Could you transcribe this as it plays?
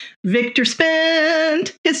Victor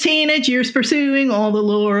spent his teenage years pursuing all the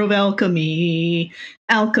lore of alchemy.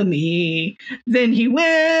 Alchemy. Then he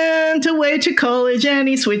went away to college and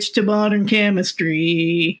he switched to modern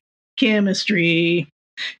chemistry. Chemistry.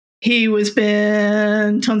 He was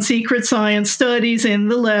bent on secret science studies in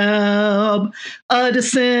the lab, a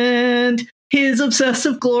descent, his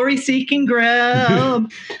obsessive glory-seeking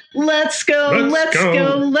grab. Let's go,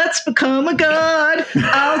 let's become a god.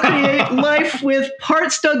 I'll create life with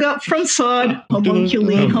parts dug up from sod.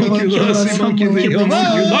 Homunculi, homunculus, homunculus.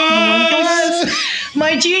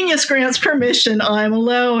 My genius grants permission. I'm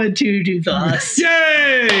allowed to do thus.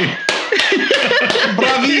 Yay!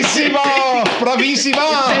 Bravissimo!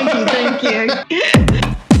 Bravissimo! Thank you.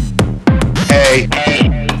 Hey.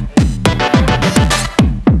 Hey.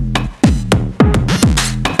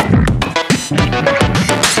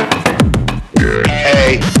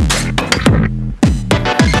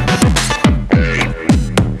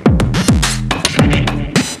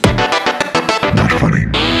 Not funny.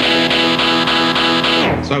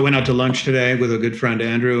 So I went out to lunch today with a good friend,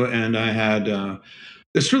 Andrew, and I had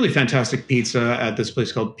this really fantastic pizza at this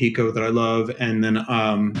place called Pico that I love, and then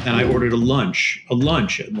and I ordered a lunch at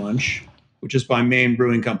lunch, which is by Maine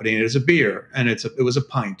Brewing Company, and it's a beer, and it was a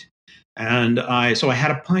pint, and I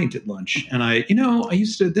had a pint at lunch, and I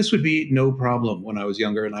used to, this would be no problem when I was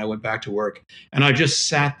younger, and I went back to work, and I just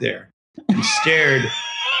sat there and stared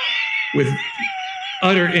with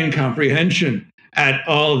utter incomprehension at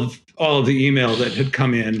all of the email that had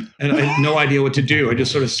come in, and I had no idea what to do. I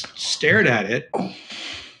just sort of stared at it.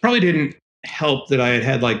 Probably didn't help that I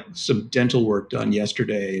had like some dental work done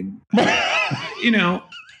yesterday. Didn't help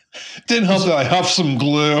that I huffed some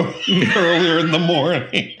glue earlier in the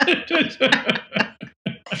morning.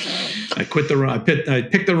 I picked the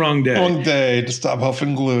wrong day. Wrong day to stop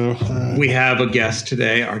huffing glue. We have a guest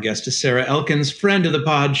today. Our guest is Sarah Elkins, friend of the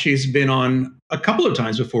pod. She's been on a couple of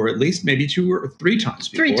times before, at least maybe 2 or 3 times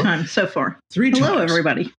before. 3 times so far. Hello,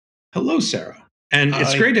 everybody. Hello, Sarah. And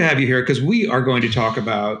it's great to have you here because we are going to talk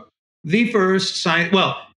about the first science.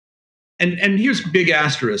 Well, and here's big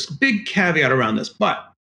asterisk, big caveat around this,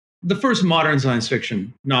 but the first modern science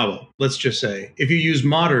fiction novel, let's just say, if you use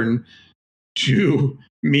modern to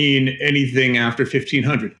mean anything after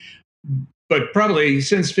 1500, but probably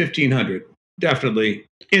since 1500, definitely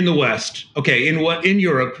in the West. Okay, in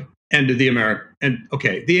Europe and the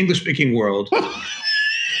English-speaking world.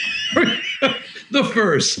 The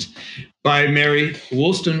first by Mary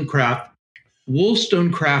Wollstonecraft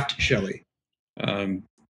Shelley,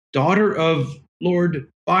 daughter of Lord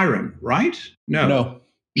Byron, right? No.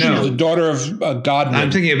 She was the daughter of Godwin.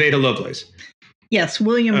 I'm thinking of Ada Lovelace. Yes,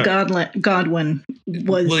 William Godwin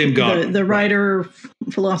was the writer,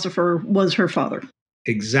 philosopher, was her father.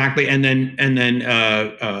 Exactly, and then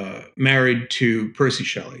married to Percy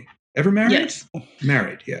Shelley. Ever married? Yes.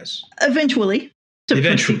 Married, yes. Eventually to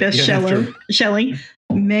Percy Bysshe Shelley.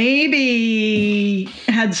 Maybe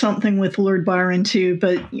had something with Lord Byron too,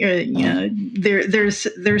 but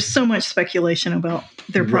there's so much speculation about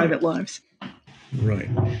their private lives. Right.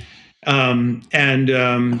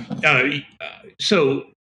 So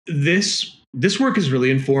this work has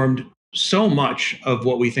really informed so much of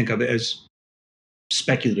what we think of as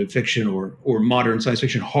speculative fiction or modern science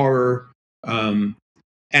fiction, horror, I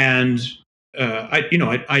know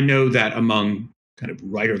that among kind of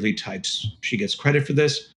writerly types, she gets credit for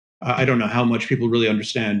this. I don't know how much people really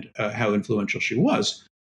understand how influential she was,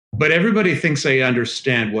 but everybody thinks they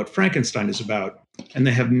understand what Frankenstein is about, and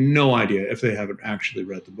they have no idea if they haven't actually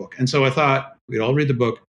read the book. And so I thought we'd all read the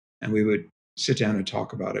book and we would sit down and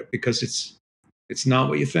talk about it, because it's not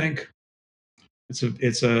what you think.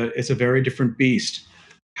 It's a very different beast.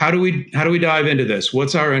 How do we dive into this?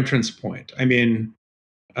 What's our entrance point? I mean,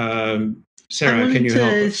 Sarah, can you help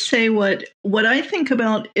us? I want to say what I think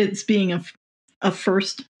about it being a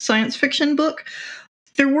first science fiction book.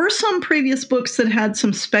 There were some previous books that had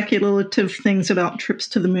some speculative things about trips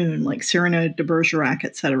to the moon, like Cyrano de Bergerac,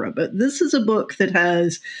 etc. But this is a book that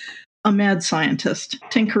has a mad scientist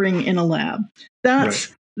tinkering in a lab.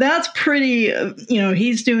 That's pretty,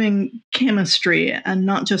 he's doing chemistry and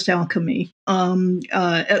not just alchemy,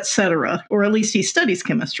 etc. Or at least he studies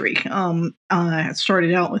chemistry.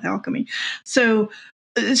 Started out with alchemy. So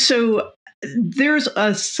there's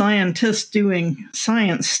a scientist doing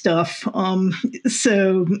science stuff.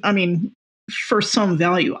 For some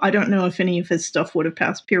value. I don't know if any of his stuff would have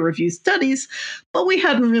passed peer-reviewed studies, but we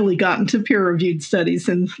hadn't really gotten to peer-reviewed studies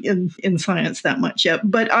in science that much yet.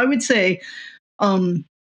 But I would say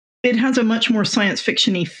it has a much more science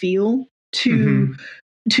fiction-y feel to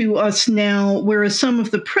us now, whereas some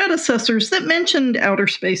of the predecessors that mentioned outer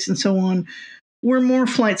space and so on were more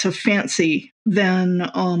flights of fancy than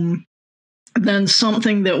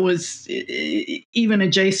something that was even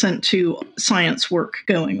adjacent to science work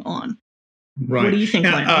going on. Right. What do you think,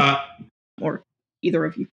 Now, Landon? Or either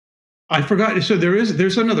of you? I forgot. So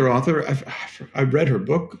there's another author. I've read her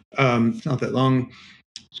book. It's not that long.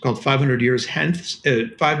 It's called 500 Years Hence.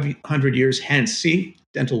 500 Years Hence. See,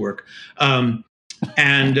 dental work. And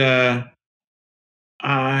her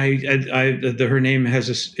name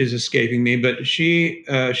is escaping me, but she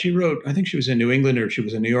wrote. I think she was in New England or she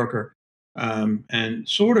was a New Yorker, and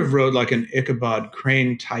sort of wrote like an Ichabod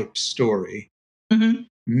Crane type story. Mm-hmm.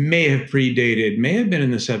 May have been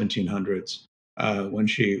in the 1700s when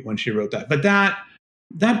she wrote that. But that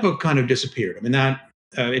book kind of disappeared. I mean, that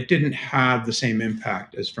it didn't have the same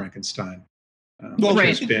impact as Frankenstein. Well,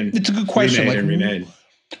 right. It's a good question. Remade.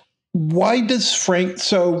 Why does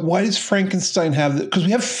Frankenstein have that? Because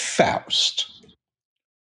we have Faust,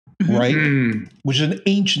 Mm-hmm. right? Which is an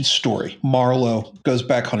ancient story. Marlowe goes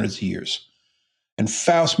back hundreds of years. And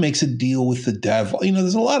Faust makes a deal with the devil. You know,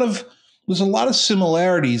 there's a lot of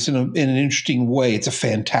similarities in an interesting way. It's a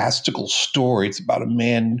fantastical story. It's about a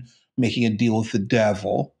man making a deal with the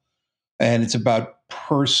devil. And it's about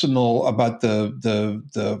the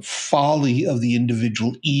folly of the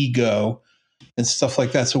individual ego and stuff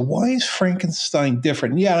like that. So why is Frankenstein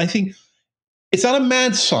different? Yeah, I think it's not a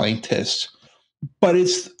mad scientist, but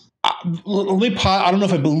it's I don't know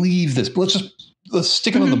if I believe this, but let's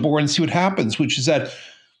stick it on the board and see what happens, which is that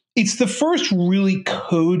it's the first really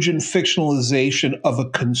cogent fictionalization of a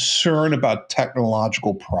concern about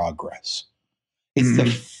technological progress. It's the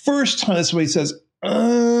first time somebody says,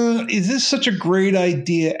 is this such a great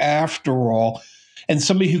idea after all? And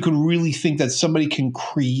somebody who can really think that somebody can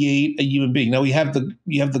create a human being. Now you have the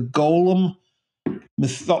golem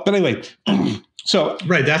myth, but anyway, so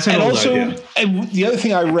right, that's an old idea. And the other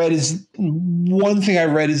thing I read is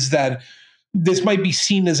that this might be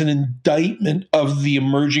seen as an indictment of the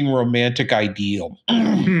emerging romantic ideal.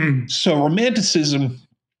 So romanticism,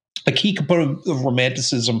 a key component of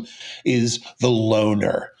romanticism is the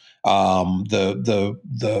loner,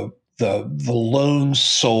 the lone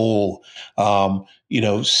soul, the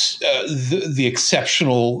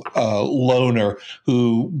exceptional loner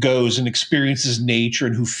who goes and experiences nature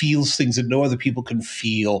and who feels things that no other people can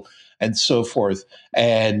feel, and so forth.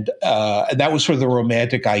 And that was sort of the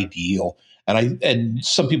romantic ideal. And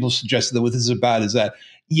some people suggested that what this is about is that,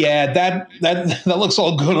 yeah, that looks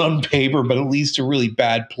all good on paper, but it leads to really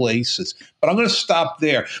bad places. But I'm going to stop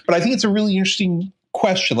there. But I think it's a really interesting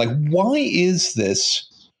question. Like, why is this?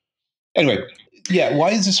 Anyway, yeah, why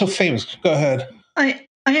is this so famous? Go ahead. I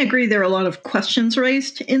agree. There are a lot of questions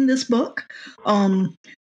raised in this book,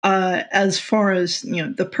 as far as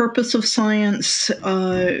the purpose of science,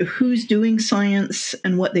 who's doing science,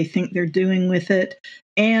 and what they think they're doing with it,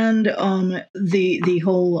 and the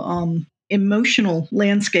whole emotional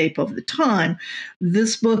landscape of the time.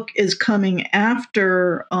 This book is coming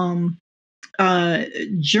after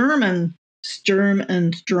German Sturm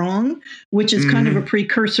and Drang, which is kind of a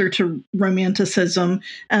precursor to Romanticism,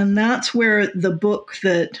 and that's where the book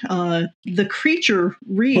that the creature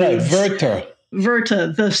reads, right,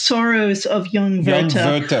 Werther, The Sorrows of Young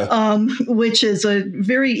Werther, which is a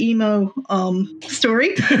very emo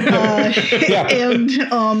story, and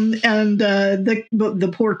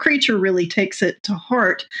the poor creature really takes it to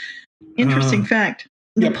heart. Interesting fact: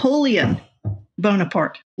 Napoleon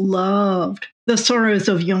Bonaparte loved The Sorrows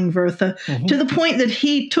of Young Werther to the point that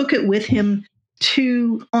he took it with him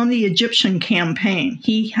on the Egyptian campaign.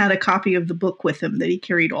 He had a copy of the book with him that he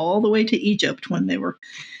carried all the way to Egypt when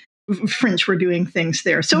French were doing things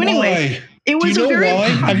there. So anyway, it was why?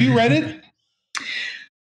 Have you read it?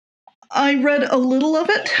 I read a little of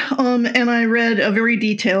it, and I read a very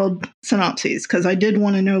detailed synopsis because I did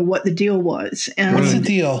want to know what the deal was. And what's the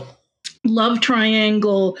deal? Love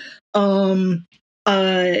triangle,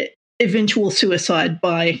 eventual suicide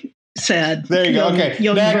by sad. There you go. Okay,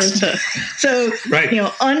 young next. Werther. So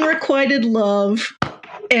unrequited love.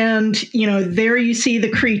 And, there you see the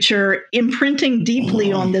creature imprinting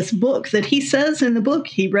deeply on this book that he says in the book,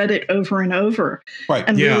 he read it over and over. Right.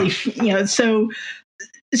 And really, so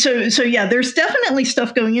yeah, there's definitely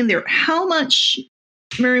stuff going in there. How much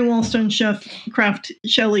Mary Wollstonecraft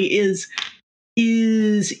Shelley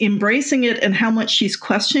is embracing it and how much she's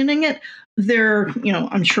questioning it, there,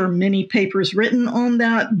 I'm sure many papers written on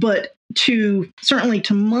that, but certainly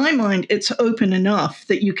to my mind, it's open enough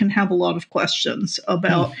that you can have a lot of questions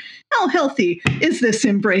about how healthy is this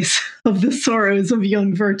embrace of the sorrows of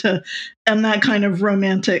young Werther and that kind of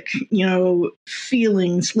romantic,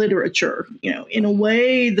 feelings literature. In a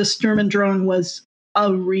way, the Sturm and Drang was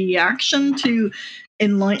a reaction to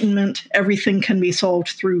Enlightenment. Everything can be solved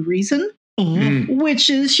through reason, which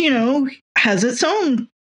is, has its own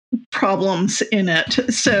problems in it.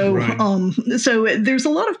 So, so there's a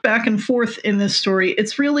lot of back and forth in this story.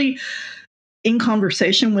 It's really in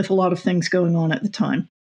conversation with a lot of things going on at the time.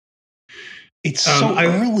 It's so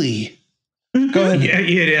early. Go ahead.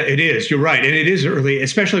 Yeah, it is. You're right. And it is early,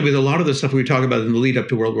 especially with a lot of the stuff we talk about in the lead up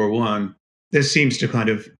to World War I. This seems to kind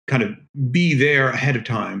of be there ahead of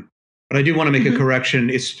time. But I do want to make a correction.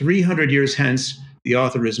 It's 300 years hence. The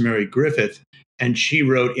author is Mary Griffith, and she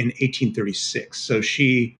wrote in 1836. So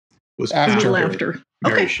she was after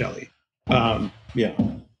Mary Shelley. But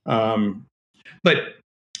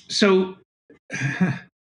so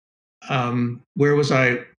where was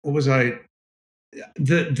I? What was I?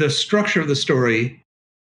 The structure of the story,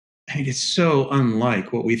 I mean, it's so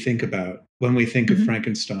unlike what we think about when we think of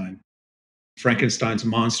Frankenstein's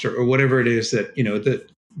monster, or whatever it is that,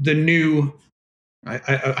 the new,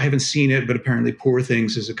 I haven't seen it, but apparently Poor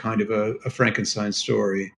Things is a kind of a Frankenstein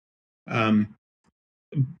story.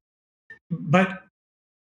 But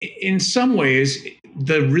in some ways,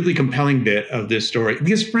 the really compelling bit of this story,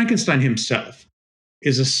 because Frankenstein himself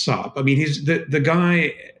is a sop. I mean, he's the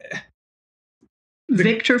guy...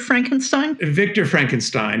 Victor Frankenstein? Victor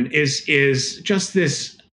Frankenstein is just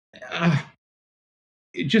this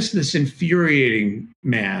infuriating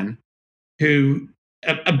man who,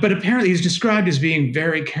 but apparently he's described as being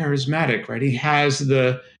very charismatic, right? He has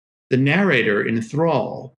the narrator in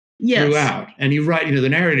thrall throughout. And the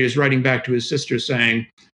narrator is writing back to his sister saying,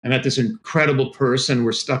 I met this incredible person.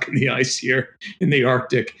 We're stuck in the ice here in the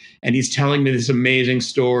Arctic. And he's telling me this amazing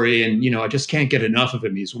story. And, I just can't get enough of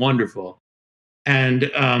him. He's wonderful. And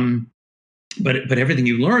but everything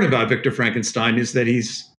you learn about Victor Frankenstein is that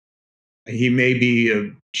he may be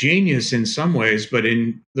a genius in some ways, but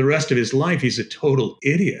in the rest of his life he's a total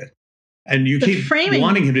idiot. And you keep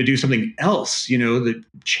wanting him to do something else, that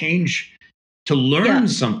change to learn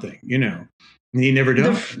something, and he never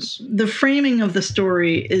does. The framing of the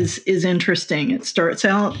story is interesting. It starts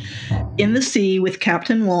out in the sea with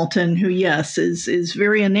Captain Walton, who, yes, is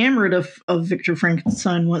very enamored of Victor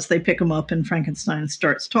Frankenstein once they pick him up and Frankenstein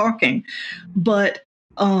starts talking. But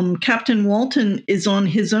Captain Walton is on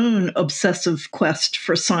his own obsessive quest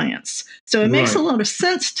for science. So it makes a lot of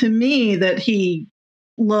sense to me that he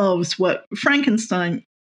loves what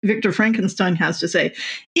Victor Frankenstein has to say,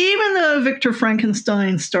 even though Victor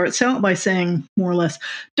Frankenstein starts out by saying, more or less,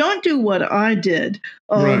 don't do what I did.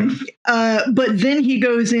 But then he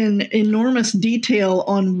goes in enormous detail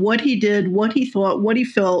on what he did, what he thought, what he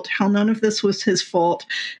felt, how none of this was his fault.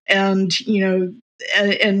 And, and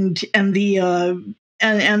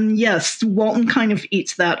yes, Walton kind of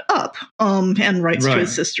eats that up and writes to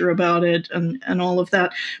his sister about it and all of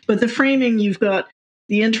that. But the framing, you've got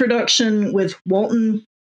the introduction with Walton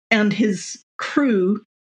and his crew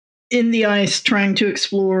in the ice trying to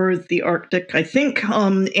explore the Arctic, I think.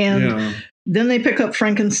 Then they pick up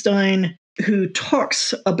Frankenstein, who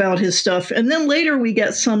talks about his stuff. And then later we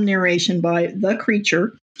get some narration by the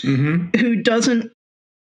creature, who doesn't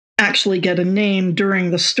actually get a name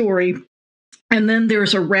during the story. And then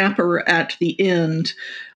there's a rapper at the end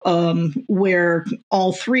where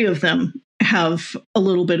all three of them have a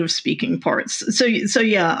little bit of speaking parts. So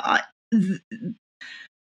yeah,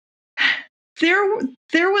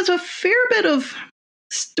 there was a fair bit of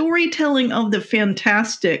storytelling of the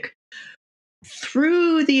fantastic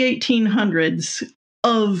through the 1800s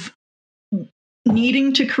of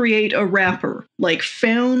needing to create a wrapper, like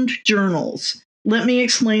found journals. Let me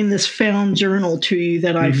explain this found journal to you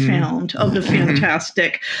that I found of the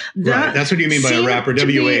fantastic. That's what you mean by a wrapper.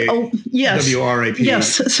 W-A-W-R-A-P. Yes. W-R-A-P.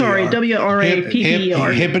 Yes, sorry,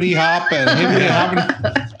 W-R-A-P-P-E-R. Hippity hop and hippity hop.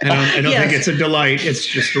 I don't think it's a delight. It's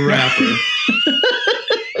just a wrapper.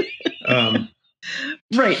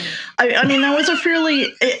 Right. I mean, that was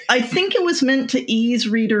I think it was meant to ease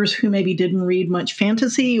readers who maybe didn't read much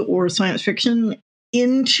fantasy or science fiction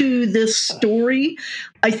into this story.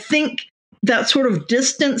 I think that sort of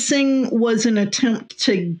distancing was an attempt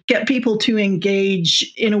to get people to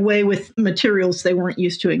engage in a way with materials they weren't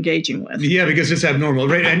used to engaging with. Yeah, because it's abnormal,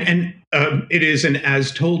 right? And it is an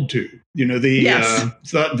as told to,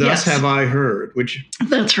 thus have I heard, which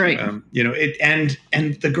that's right. And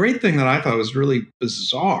the great thing that I thought was really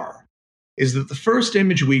bizarre is that the first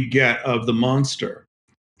image we get of the monster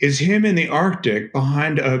is him in the Arctic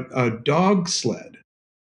behind a dog sled.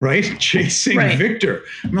 Right, chasing Victor.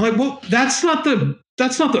 I'm like, well, that's not the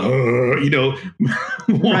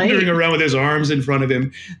wandering around with his arms in front of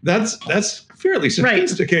him. That's fairly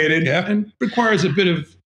sophisticated and requires a bit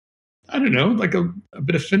of I don't know, like a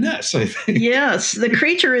bit of finesse, I think. Yes, the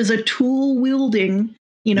creature is a tool wielding,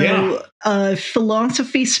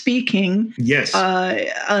 philosophy speaking, Yes.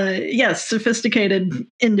 yes, sophisticated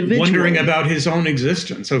individual. Wondering about his own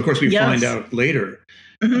existence. So, of course, we find out later.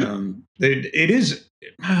 It is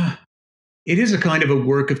a kind of a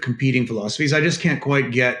work of competing philosophies. I just can't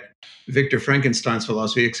quite get Victor Frankenstein's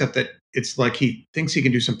philosophy, except that it's like he thinks he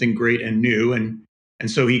can do something great and new, and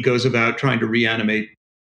so he goes about trying to reanimate.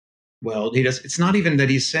 Well, he does. It's not even that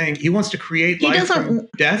he's saying he wants to create life from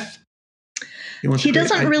death. He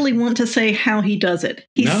doesn't really want to say how he does it.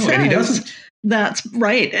 He doesn't. That's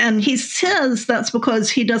right, and he says that's because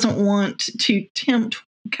he doesn't want to tempt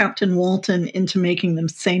Captain Walton into making the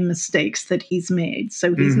same mistakes that he's made.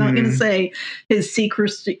 So he's not going to say his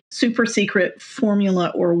super secret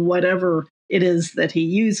formula or whatever it is that he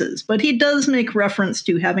uses. But he does make reference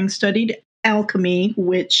to having studied alchemy,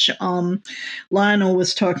 which Lionel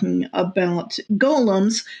was talking about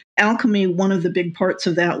golems. Alchemy, one of the big parts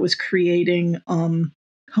of that was creating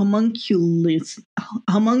homunculi,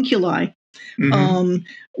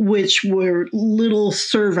 which were little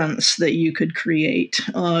servants that you could create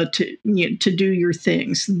to do your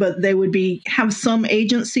things, but they would have some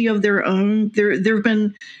agency of their own. There've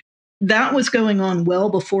been that was going on well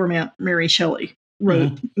before Mary Shelley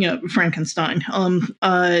wrote Frankenstein.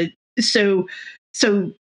 So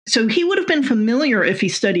he would have been familiar if he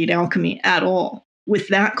studied alchemy at all with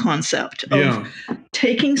that concept of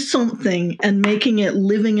taking something and making it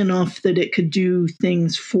living enough that it could do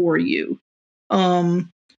things for you. And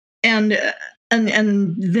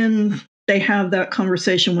then they have that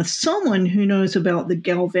conversation with someone who knows about the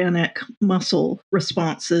galvanic muscle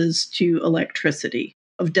responses to electricity,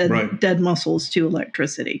 of dead muscles to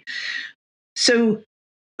electricity. So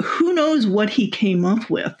who knows what he came up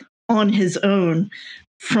with on his own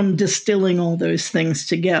from distilling all those things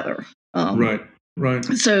together. Right.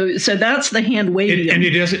 So that's the hand waving. And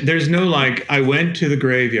it doesn't. There's no like. I went to the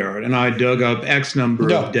graveyard and I dug up X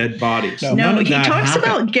number of dead bodies. No, he talks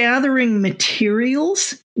about gathering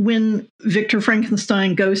materials when Victor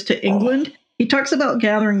Frankenstein goes to England. He talks about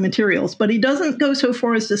gathering materials, but he doesn't go so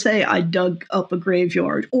far as to say I dug up a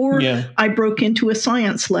graveyard or I broke into a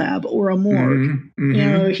science lab or a morgue.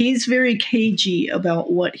 He's very cagey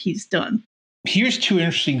about what he's done. Here's two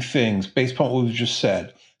interesting things based upon what we've just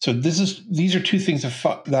said. So these are two things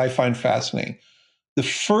that I find fascinating. The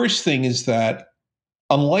first thing is that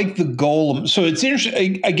unlike the golem, so it's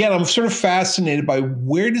interesting. Again, I'm sort of fascinated by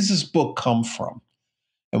where does this book come from,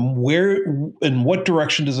 and what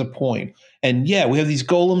direction does it point? And we have these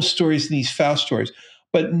golem stories and these Faust stories,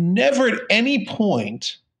 but never at any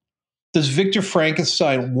point does Victor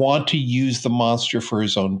Frankenstein want to use the monster for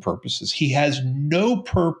his own purposes. He has no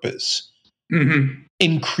purpose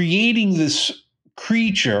in creating this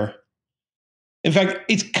creature. In fact,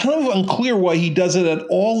 it's kind of unclear why he does it at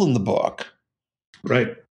all in the book.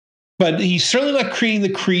 Right. But he's certainly not creating the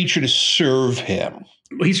creature to serve him.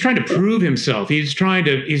 Well, he's trying to prove himself. He's trying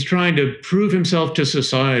to prove himself to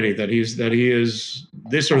society that he is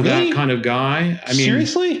this or that kind of guy. I mean,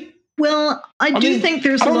 seriously? Well, I do think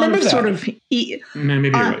there's a lot of sort of. Maybe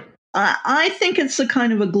you're right. I think it's a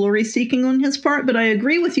kind of a glory seeking on his part, but I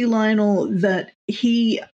agree with you, Lionel, that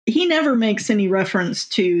he never makes any reference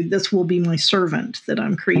to this will be my servant that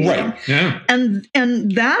I'm creating. Right. Yeah. And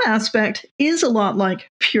that aspect is a lot like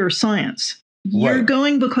pure science. You're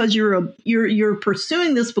going because you're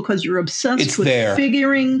pursuing this because you're obsessed with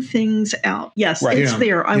figuring things out. Yes, it's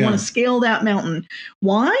there. I want to scale that mountain.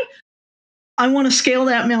 Why? I want to scale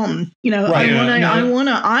that mountain. I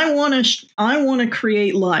want to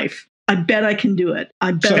create life. I bet I can do it.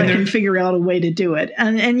 I bet I can figure out a way to do it.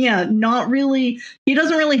 And not really. He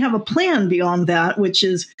doesn't really have a plan beyond that, which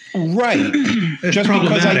is right. Just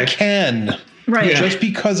because I can. Right. Just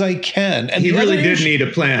because I can. And he really did need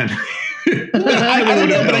a plan. I don't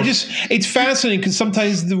know, but it's fascinating because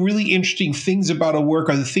sometimes the really interesting things about a work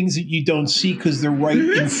are the things that you don't see because they're right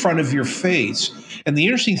in front of your face. And the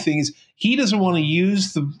interesting thing is he doesn't want to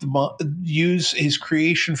use use his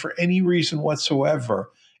creation for any reason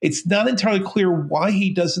whatsoever. It's not entirely clear why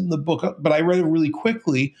he does it in the book, but I read it really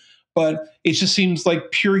quickly. But it just seems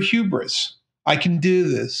like pure hubris. I can do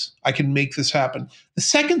this. I can make this happen. The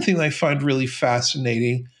second thing that I find really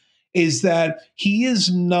fascinating is that he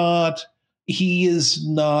is not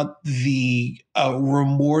the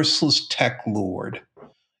remorseless tech lord.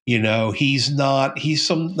 He's not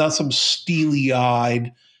some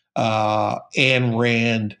steely-eyed Ayn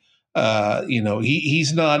Rand.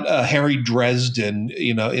 He's not Harry Dresden,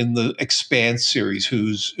 in the Expanse series,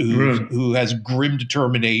 who has grim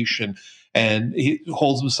determination and he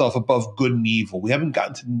holds himself above good and evil. We haven't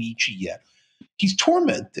gotten to Nietzsche yet. He's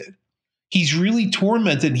tormented. He's really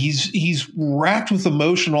tormented. He's racked with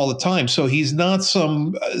emotion all the time. So he's not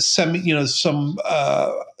some some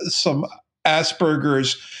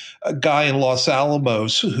Asperger's guy in Los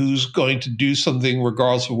Alamos who's going to do something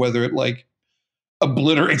regardless of whether it like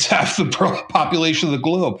obliterates half the population of the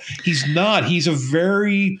globe. He's not. He's a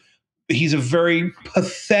very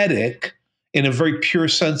pathetic, in a very pure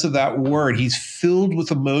sense of that word. He's filled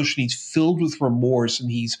with emotion. He's filled with remorse,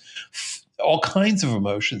 and he's all kinds of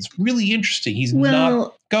emotions. Really interesting. He's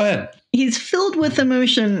not. Go ahead. He's filled with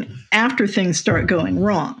emotion after things start going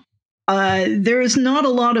wrong. There's not a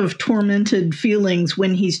lot of tormented feelings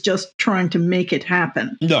when he's just trying to make it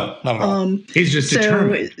happen. No, not at all. He's just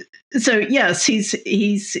determined. So yes,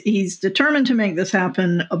 he's determined to make this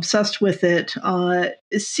happen, obsessed with it,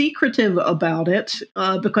 secretive about it,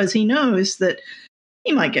 because he knows that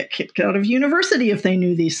he might get kicked out of university if they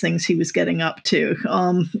knew these things he was getting up to.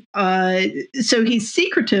 So he's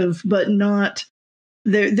secretive, but not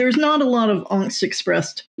there's not a lot of angst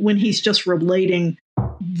expressed when he's just relating,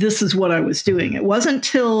 this is what I was doing. It wasn't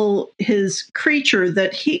till his creature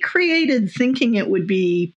that he created thinking it would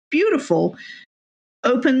be beautiful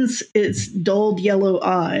opens its dulled yellow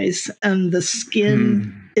eyes, and the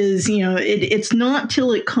skin is, it's not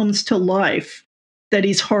till it comes to life that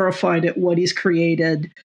he's horrified at what he's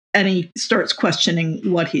created, and he starts questioning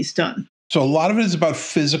what he's done. So a lot of it is about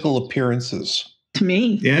physical appearances. To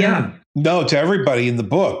me, yeah. No, to everybody in the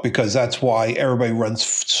book, because that's why everybody runs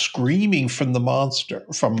screaming from the monster.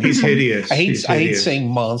 He's hideous. I hate saying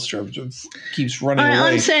monster. It keeps running away.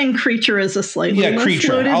 I'm saying creature is a slightly less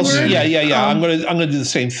creature. loaded word. I'm gonna do the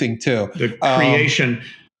same thing too. The creation.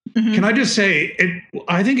 Can I just say?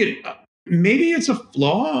 I think it. Maybe it's a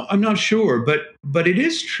flaw. I'm not sure, but it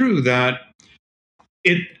is true that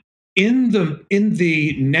it in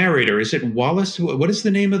the narrator. Is it Wallace? What is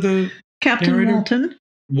the name of the Captain narrator?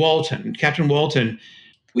 Captain Walton.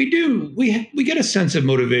 We get a sense of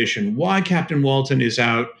motivation. Why Captain Walton is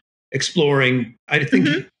out exploring. I think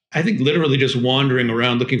literally just wandering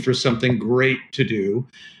around looking for something great to do.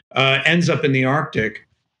 Ends up in the Arctic.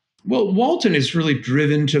 Well, Walton is really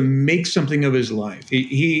driven to make something of his life.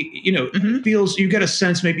 He feels, you get a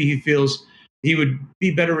sense maybe he feels he would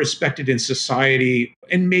be better respected in society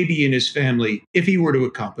and maybe in his family if he were to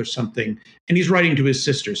accomplish something. And he's writing to his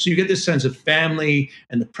sister. So you get this sense of family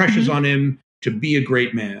and the pressures on him to be a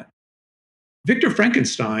great man. Victor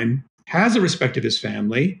Frankenstein has a respect of his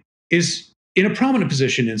family, is in a prominent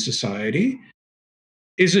position in society,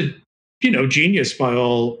 is a genius by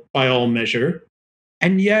all measure,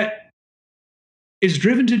 and yet is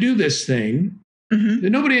driven to do this thing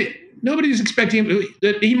that nobody's expecting him,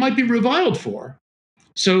 that he might be reviled for.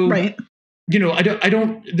 So, right. I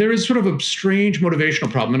don't. There is sort of a strange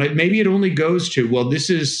motivational problem, and maybe it only goes to, well, this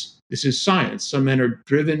is science. Some men are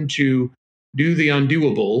driven to do the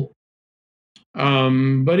undoable,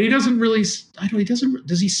 but he doesn't really.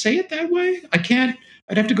 Does he say it that way? I can't.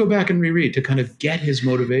 I'd have to go back and reread to kind of get his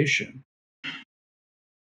motivation.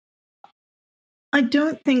 I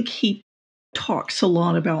don't think he talks a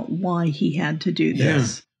lot about why he had to do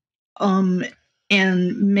this. Yeah.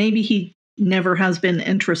 And maybe he never has been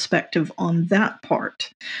introspective on that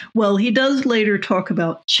part. Well, he does later talk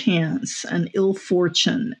about chance and ill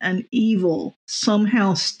fortune and evil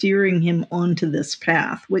somehow steering him onto this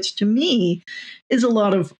path, which to me is a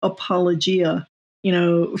lot of apologia,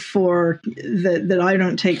 for that I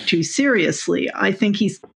don't take too seriously. I think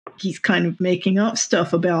he's kind of making up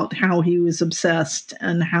stuff about how he was obsessed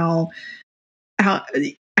and how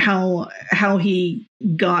he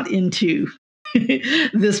got into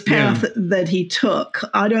this path that he took.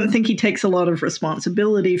 I don't think he takes a lot of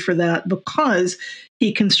responsibility for that, because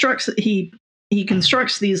he constructs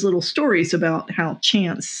these little stories about how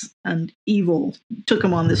chance and evil took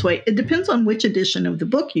him on this way. It depends on which edition of the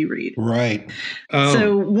book you read. Right.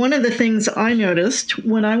 So one of the things I noticed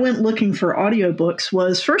when I went looking for audiobooks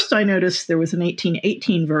was, first I noticed there was an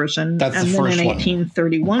 1818 version. That's and the then first an one.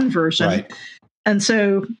 1831 version. Right. And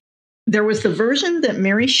so there was the version that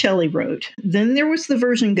Mary Shelley wrote. Then there was the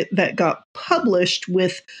version that got published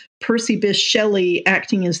with Percy Bysshe Shelley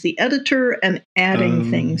acting as the editor and adding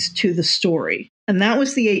things to the story. And that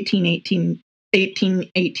was the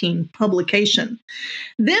 1818 publication.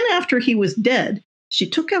 Then after he was dead, she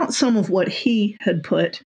took out some of what he had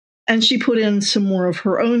put, and she put in some more of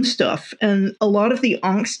her own stuff. And a lot of the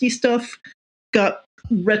angsty stuff got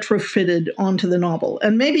retrofitted onto the novel.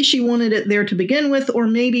 And maybe she wanted it there to begin with, or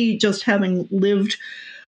maybe just having lived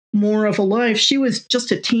more of a life. She was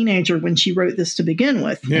just a teenager when she wrote this to begin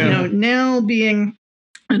with. Now being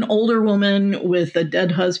an older woman with a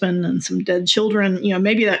dead husband and some dead children,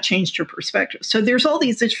 maybe that changed her perspective. So there's all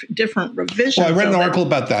these different revisions. Well, I read an article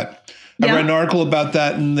about that. Yeah. I read an article about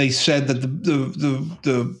that, and they said that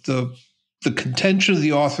the contention of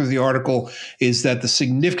the author of the article is that the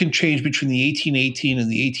significant change between the 1818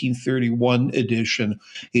 and the 1831 edition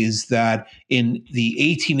is that in the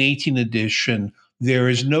 1818 edition, there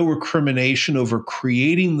is no recrimination over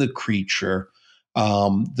creating the creature.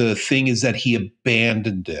 The thing is that he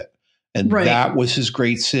abandoned it. And that was his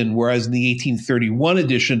great sin. Whereas in the 1831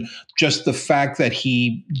 edition, just the fact that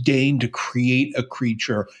he deigned to create a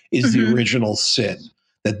creature is the original sin.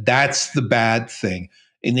 That's the bad thing.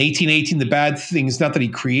 In 1818, the bad thing is not that he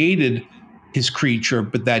created his creature,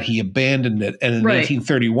 but that he abandoned it. And in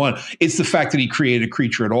 1831, it's the fact that he created a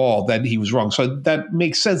creature at all that he was wrong. So that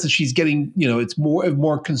makes sense that she's getting, it's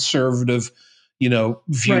more conservative,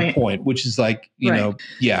 viewpoint, which is like,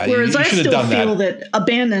 Whereas I still feel that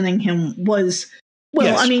abandoning him was,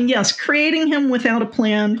 yes, creating him without a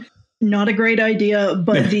plan, not a great idea,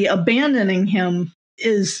 but the abandoning him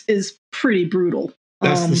is pretty brutal.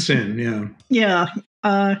 That's the sin, yeah. Yeah.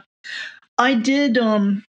 I did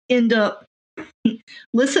end up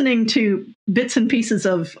listening to bits and pieces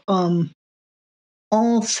of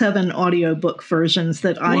all 7 audiobook versions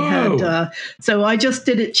that I had. So I just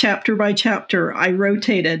did it chapter by chapter. I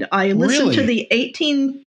rotated. I listened to the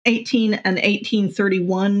 1818 and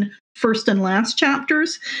 1831 first and last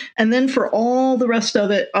chapters. And then for all the rest of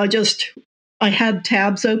it, I had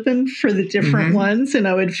tabs open for the different ones, and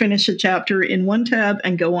I would finish a chapter in one tab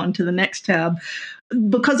and go on to the next tab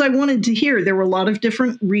because I wanted to hear. There were a lot of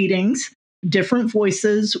different readings, different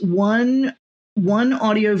voices. One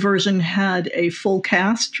audio version had a full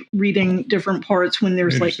cast reading different parts when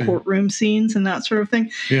there's like courtroom scenes and that sort of thing,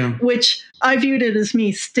 which I viewed it as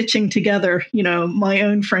me stitching together, my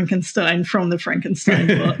own Frankenstein from the Frankenstein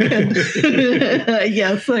book. And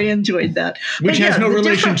yes, I enjoyed that. Which has no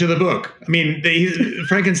relation to the book. I mean,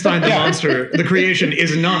 Frankenstein, the monster, the creation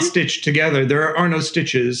is not stitched together. There are no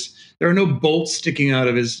stitches. There are no bolts sticking out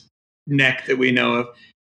of his neck that we know of.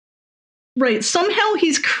 Right. Somehow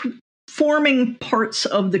he's forming parts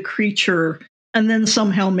of the creature and then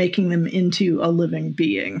somehow making them into a living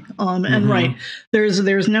being. And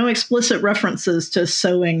there's no explicit references to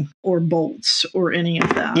sewing or bolts or any of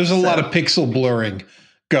that. There's a lot of pixel blurring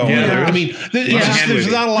going on. I mean,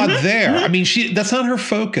 there's not a lot there. I mean, that's not her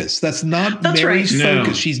focus. That's not Mary's focus.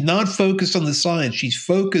 No. She's not focused on the science. She's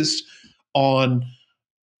focused on.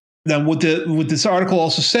 Now, what this article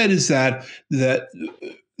also said is that the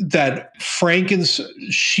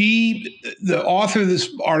author of this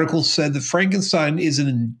article said that Frankenstein is an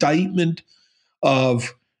indictment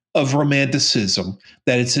of romanticism,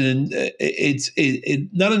 that it's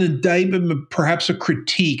not an indictment, but perhaps a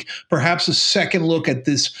critique, perhaps a second look at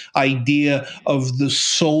this idea of the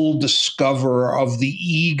soul discoverer, of the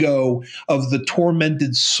ego, of the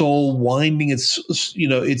tormented soul winding its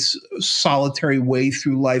solitary way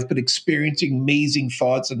through life, but experiencing amazing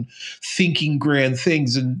thoughts and thinking grand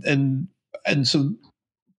things. And so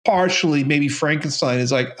partially maybe Frankenstein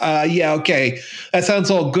is like, okay, that sounds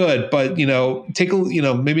all good, but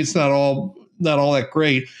maybe it's not all that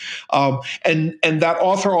great. And that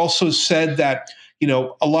author also said that, a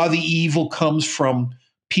lot of the evil comes from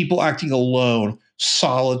people acting alone,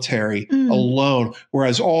 solitary, alone,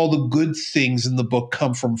 whereas all the good things in the book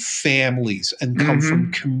come from families and come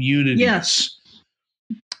from communities. Yes.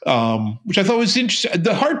 Which I thought was interesting.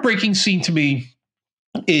 The heartbreaking scene to me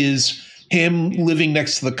is him living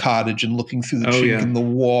next to the cottage and looking through the chink in the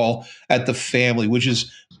wall at the family, which is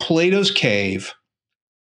Plato's cave,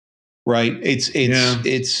 right? It's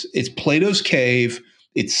Plato's cave.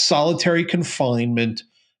 It's solitary confinement.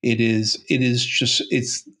 It's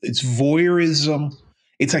voyeurism.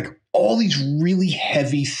 It's like all these really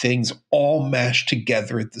heavy things all mashed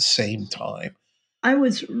together at the same time. I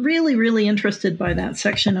was really, really interested by that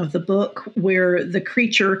section of the book where the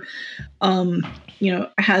creature,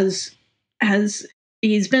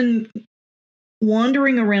 he's been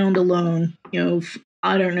wandering around alone,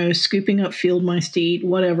 I don't know, scooping up field mice to eat,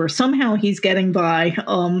 whatever. Somehow he's getting by.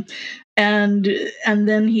 And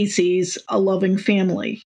then he sees a loving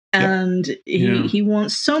family. And he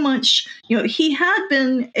wants so much, he had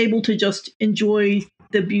been able to just enjoy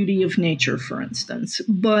the beauty of nature, for instance.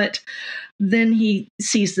 But then he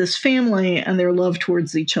sees this family and their love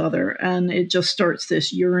towards each other. And it just starts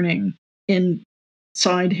this yearning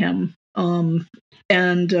inside him. And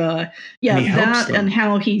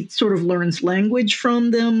how he sort of learns language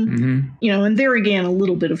from them, and there again, a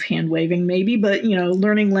little bit of hand waving maybe, but,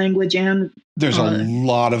 learning language and there's a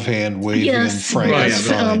lot of hand waving in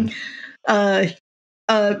Frankenstein.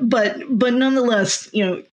 but nonetheless,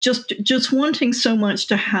 just wanting so much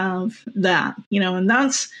to have that, and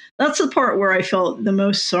that's the part where I felt the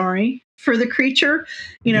most sorry for the creature.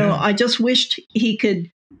 I just wished he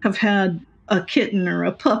could have had a kitten or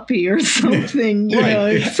a puppy or something,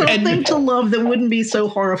 something to love that wouldn't be so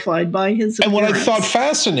horrified by his appearance. And what I thought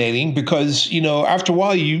fascinating, because, after a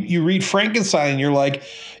while you read Frankenstein and you're like,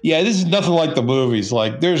 yeah, this is nothing like the movies.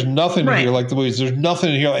 Like, there's nothing here like the movies. There's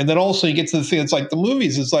nothing here. And then also you get to the thing that's like the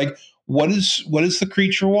movies. It's like, what does the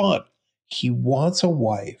creature want? He wants a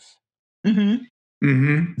wife. Mm-hmm.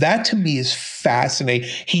 Mm-hmm. That to me is fascinating.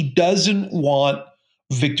 He doesn't want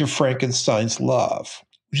Victor Frankenstein's love,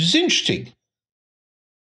 which is interesting.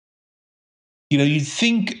 You'd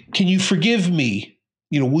think, can you forgive me?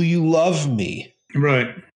 Will you love me?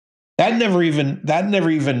 Right. That never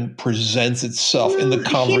even presents itself in the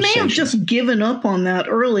conversation. He may have just given up on that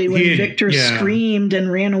early when Victor screamed and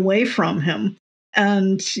ran away from him.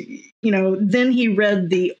 And, then he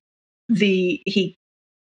read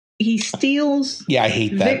he steals I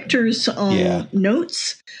hate that. Victor's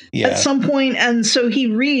notes at some point, and so he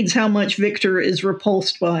reads how much Victor is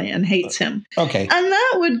repulsed by and hates him. Okay. And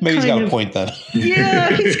that would maybe he's got a point then.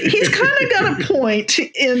 Yeah, he's kind of got a point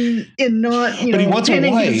in not, but he wants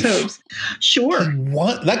a wife. His hopes. Sure.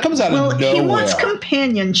 That comes out of nowhere. He wants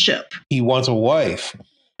companionship. He wants a wife.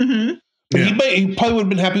 Mm-hmm. But he probably would have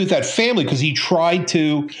been happy with that family because he tried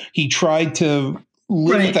to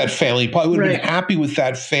live with that family. He probably would have been happy with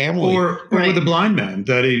that family. Or with a blind man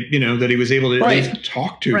that he was able to at least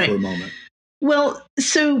talk to for a moment. Well,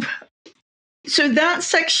 so that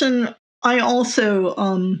section I also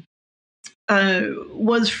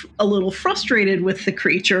was a little frustrated with the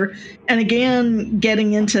creature. And again,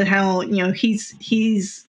 getting into how,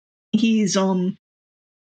 he's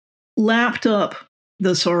lapped up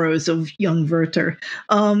the sorrows of young Werther.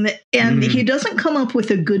 And he doesn't come up with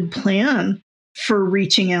a good plan for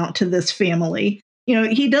reaching out to this family.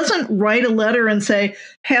 He doesn't write a letter and say,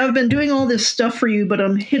 hey, I've been doing all this stuff for you, but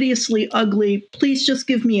I'm hideously ugly. Please just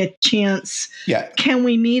give me a chance. Yeah. Can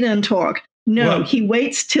we meet and talk? No, he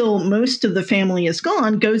waits till most of the family is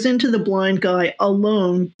gone, goes into the blind guy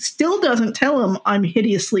alone, still doesn't tell him I'm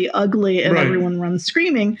hideously ugly, and everyone runs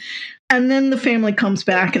screaming. And then the family comes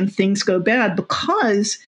back and things go bad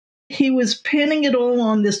because he was pinning it all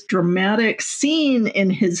on this dramatic scene in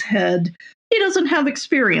his head. He doesn't have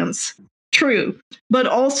experience. True. But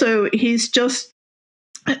also he's got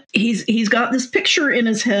this picture in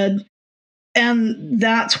his head, and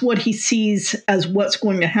that's what he sees as what's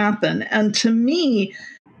going to happen. And to me,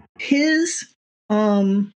 his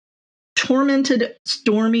tormented,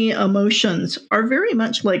 stormy emotions are very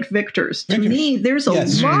much like Victor's. To me, there's a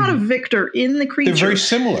lot of Victor in the creature. They're very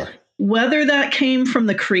similar. Whether that came from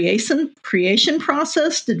the creation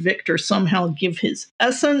process, did Victor somehow give his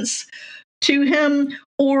essence to him?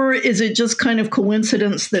 Or is it just kind of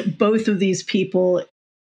coincidence that both of these people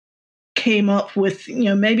came up with,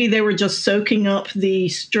 maybe they were just soaking up the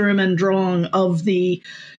Sturm and Drang of the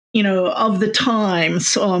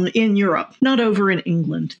times in Europe, not over in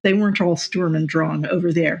England. They weren't all Sturm and Drang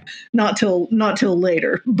over there, not till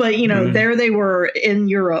later. But, there they were in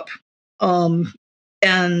Europe.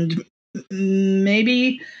 And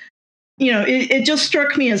maybe, it just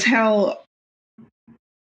struck me as how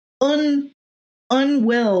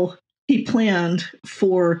unwell he planned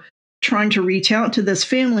for trying to reach out to this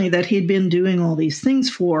family that he'd been doing all these things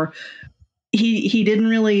for. He didn't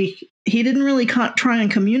really try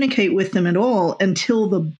and communicate with them at all until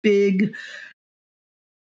the big,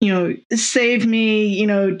 save me,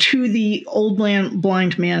 to the old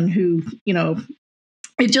blind man who,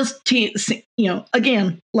 it just,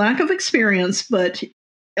 again, lack of experience, but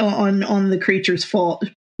on the creature's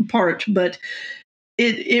part, but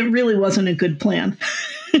it really wasn't a good plan.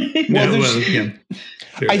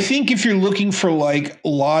 I think if you're looking for like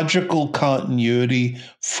logical continuity,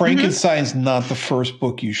 Frankenstein's not the first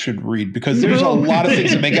book you should read, because there's a lot of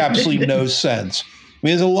things that make absolutely no sense. I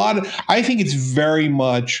mean, there's a lot of, I think it's very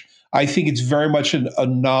much a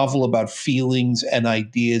novel about feelings and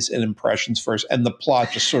ideas and impressions first, and the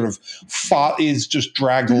plot just sort of is just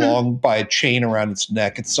dragged along by a chain around its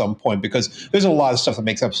neck at some point, because there's a lot of stuff that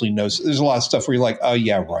makes absolutely no sense. There's a lot of stuff where you're like, oh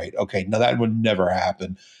yeah, right, okay, no, that would never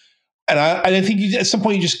happen. And I think at some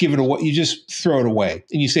point you just give it away, you just throw it away,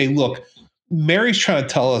 and you say, look, Mary's trying to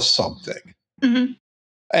tell us something. Mm-hmm.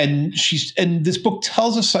 And this book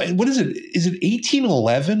tells us, what is it? Is it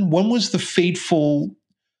 1811? When was the fateful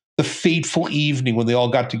evening when they all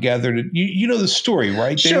got together? You know the story,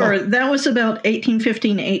 right? Sure. That was about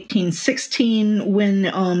 1815, 1816,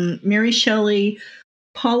 when Mary Shelley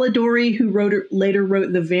Polidori, who later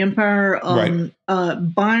wrote The Vampire,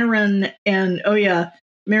 Byron, and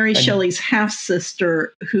Mary Shelley's half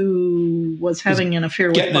sister, who was having an affair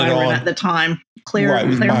with Byron at the time,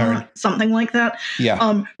 Claremont, something like that.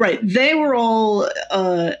 Yeah, They were all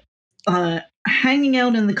hanging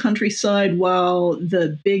out in the countryside while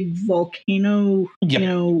the big volcano,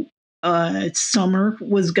 summer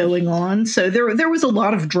was going on. So there was a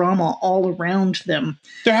lot of drama all around them.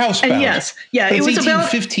 They're housebound. And yes, it was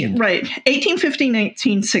 1815. About 1815,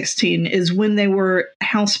 1816 is when they were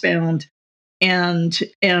housebound, and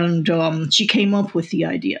she came up with the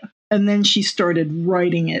idea, and then she started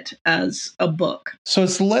writing it as a book. So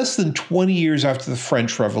it's less than 20 years after the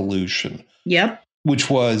French Revolution. Yep, which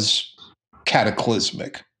was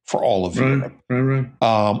cataclysmic for all of Europe. Right.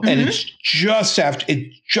 And it's just after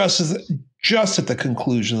just at the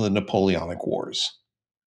conclusion of the Napoleonic Wars.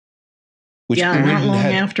 Which not long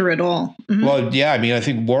after at all. Mm-hmm. Well, yeah, I mean, I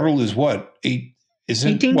think Waterloo's what?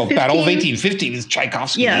 Well, Battle of 1815 is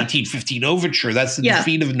Tchaikovsky's 1815 overture. That's the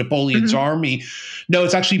defeat of Napoleon's army. No,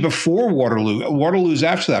 it's actually before Waterloo. Waterloo's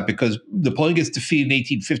after that because Napoleon gets defeated in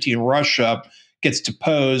 1815 in Russia, gets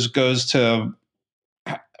deposed, goes to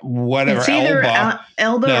whatever, it's either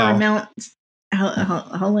Elba or Mount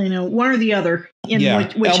Helena, one or the other.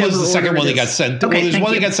 Elba's the second one they got sent to. Okay, there's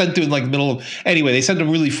one they got sent to in like the middle of, anyway, they sent them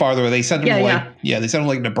really farther. They sent them they sent them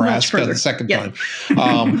like Nebraska the second time.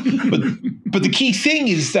 But the key thing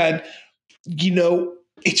is that,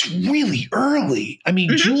 it's really early. I mean,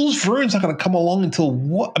 Jules Verne's not going to come along until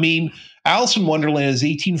what? I mean, Alice in Wonderland is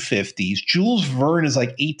 1850s. Jules Verne is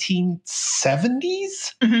like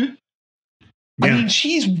 1870s. Mm-hmm. I mean,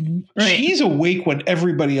 she's awake when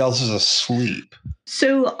everybody else is asleep.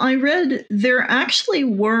 So I read there actually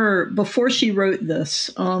were, before she wrote this,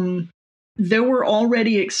 there were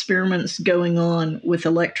already experiments going on with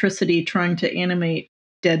electricity trying to animate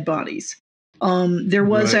dead bodies. There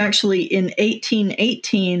was actually in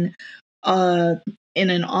 1818 in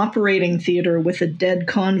an operating theater with a dead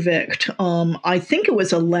convict. I think it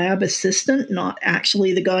was a lab assistant, not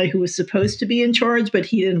actually the guy who was supposed to be in charge, but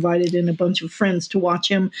he invited in a bunch of friends to watch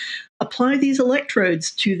him apply these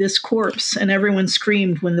electrodes to this corpse, and everyone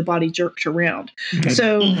screamed when the body jerked around.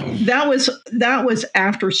 So that was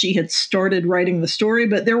after she had started writing the story,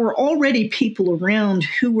 but there were already people around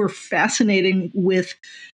who were fascinated with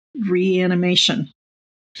reanimation.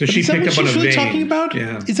 So she picked up on a vein. Talking about?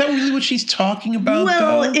 Yeah. Is that really what she's talking about?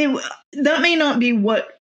 Well, that may not be what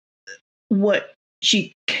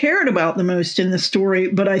she cared about the most in the story,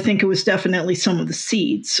 but I think it was definitely some of the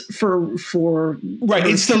seeds for right.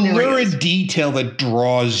 It's the lurid detail that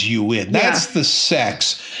draws you in. That's the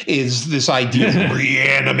sex. Is this idea of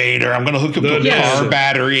reanimator? I'm going to hook up to a car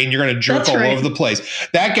battery, and you're going to jerk all over the place.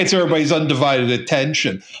 That gets everybody's undivided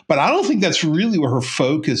attention. But I don't think that's really where her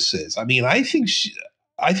focus is. I mean, I think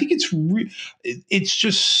it's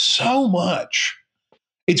just so much.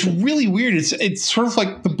 It's really weird. It's sort of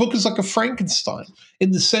like the book is like a Frankenstein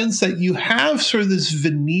in the sense that you have sort of this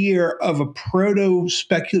veneer of a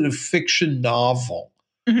proto-speculative fiction novel.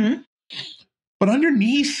 Mm-hmm. But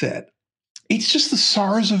underneath it, it's just the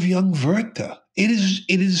Sorrows of Young Werther. It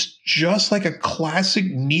is just like a classic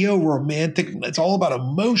neo-romantic. It's all about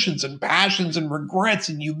emotions and passions and regrets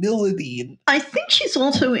and humility. And I think she's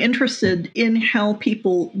also interested in how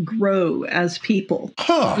people grow as people.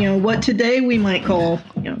 What today we might call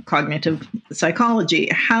cognitive psychology.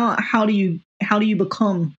 How do you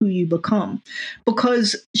become who you become?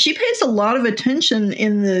 Because she pays a lot of attention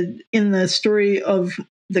in the story of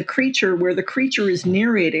The Creature, where the creature is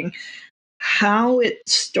narrating how it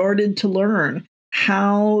started to learn,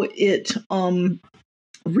 how it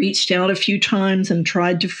reached out a few times and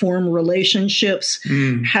tried to form relationships,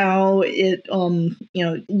 how it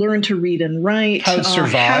learned to read and write, how it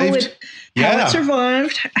survived,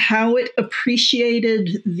 how it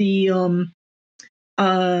appreciated the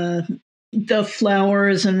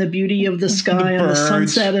flowers and the beauty of the sky and the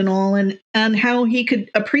sunset and all, and how he could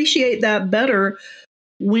appreciate that better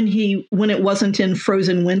when it wasn't in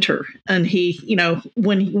frozen winter, and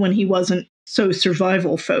when he wasn't so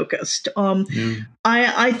survival focused.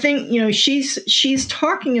 I think she's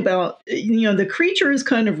talking about the creature is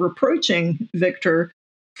kind of reproaching Victor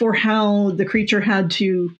for how the creature had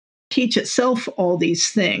to teach itself all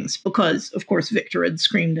these things, because of course Victor had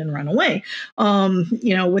screamed and run away,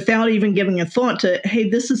 without even giving a thought to, hey,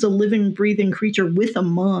 this is a living, breathing creature with a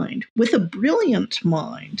mind, with a brilliant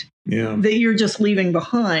mind. That you're just leaving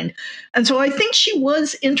behind. And so I think she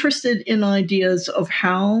was interested in ideas of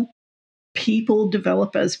how people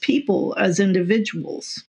develop as people, as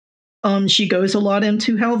individuals. She goes a lot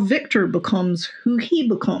into how Victor becomes who he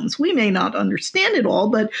becomes. We may not understand it all,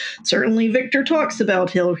 but certainly Victor talks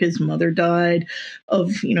about how his mother died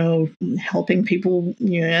of, helping people,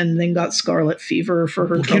 and then got scarlet fever for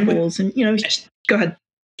her troubles. Go ahead.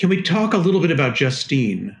 Can we talk a little bit about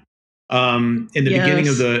Justine? It's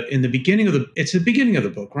the beginning of the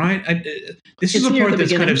book, right? This is a part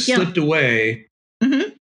that's kind of slipped away. Mm-hmm.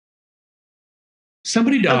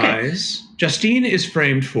 Somebody dies. Okay. Justine is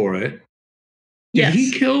framed for it. Did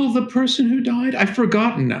he kill the person who died? I've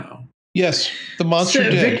forgotten now. Yes, the monster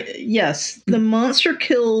did. Yes, the monster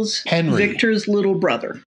kills Henry. Victor's little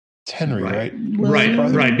brother. It's Henry, right?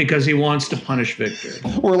 Right, because he wants to punish Victor.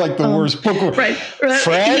 Or like the worst book. Right.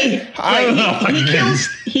 Fred? I don't know.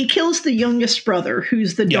 He kills the youngest brother,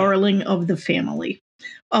 who's the darling of the family.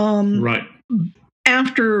 Right.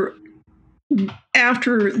 After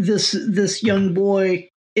this young boy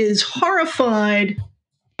is horrified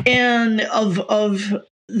and of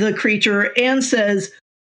the creature and says,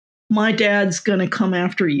 "My dad's gonna come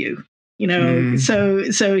after you."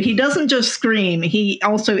 So he doesn't just scream, he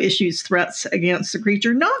also issues threats against the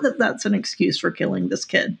creature. Not that that's an excuse for killing this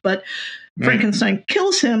kid, but Frankenstein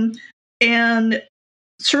kills him and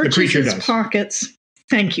searches his pockets.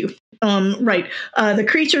 Thank you. The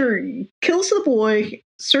creature kills the boy,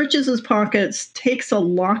 searches his pockets, takes a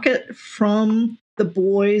locket from the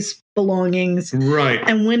boy's belongings. Right.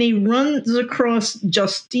 And when he runs across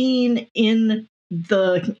Justine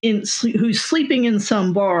who's sleeping in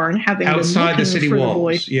some bar and having outside the city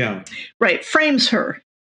walls, frames her,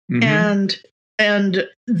 and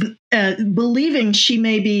believing she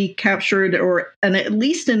may be captured and at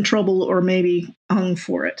least in trouble or maybe hung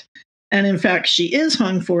for it. And in fact, she is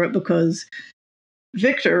hung for it because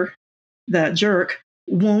Victor, that jerk,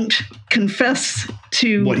 won't confess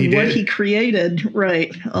to what he created,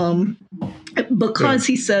 right? Because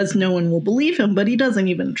he says no one will believe him, but he doesn't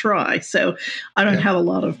even try. So I don't have a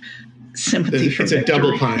lot of sympathy for Victor. It's a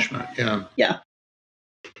double punishment. Yeah.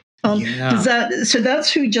 So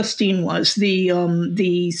that's who Justine was,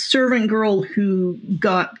 the servant girl who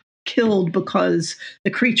got killed because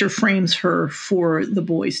the creature frames her for the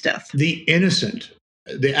boy's death. The innocent,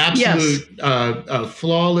 the absolute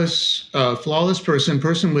flawless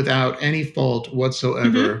person without any fault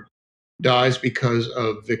whatsoever, dies because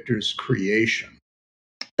of Victor's creation.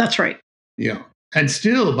 That's right. Yeah. And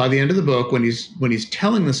still, by the end of the book, when he's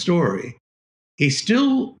telling the story, he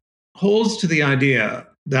still holds to the idea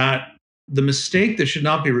that the mistake that should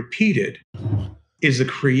not be repeated is the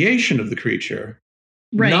creation of the creature,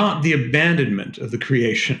 not the abandonment of the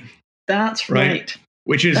creation. That's right.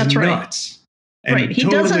 Which is nuts. And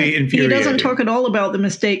totally infuriating. He doesn't talk at all about the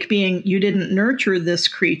mistake being you didn't nurture this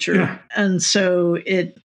creature, and so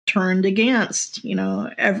it turned against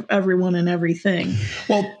everyone and everything.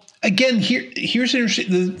 Well, again, here's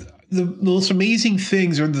interesting. The most amazing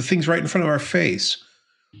things are the things right in front of our face,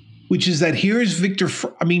 which is that here's Victor.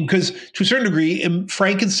 Because to a certain degree,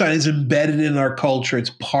 Frankenstein is embedded in our culture. It's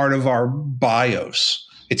part of our bios.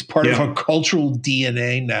 It's part of our cultural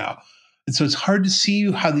DNA now. And so it's hard to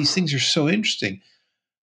see how these things are so interesting.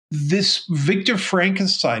 This Victor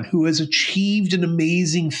Frankenstein, who has achieved an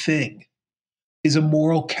amazing thing, is a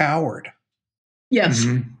moral coward. Yes.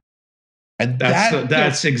 Mm-hmm. And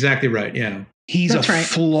that's exactly right. Yeah. He's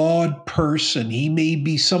flawed person. He may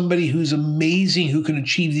be somebody who's amazing, who can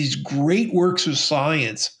achieve these great works of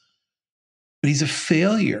science, but he's a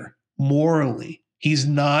failure morally. He's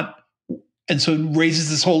not. And so it raises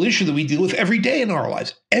this whole issue that we deal with every day in our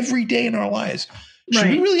lives. Every day in our lives. Should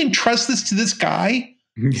we really entrust this to this guy?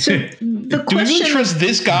 So do we really trust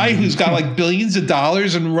this guy who's got like billions of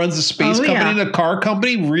dollars and runs a space company and a car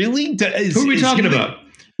company? Really? Who are we talking about?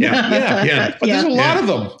 Yeah. But there's a lot of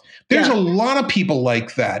them. There's a lot of people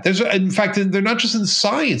like that. In fact, they're not just in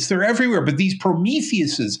science; they're everywhere. But these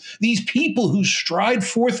Prometheuses, these people who stride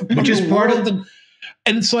forth upon the world,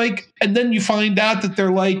 and it's like, and then you find out that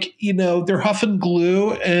they're like, they're huffing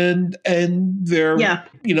glue, and they're,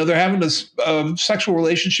 they're having a sexual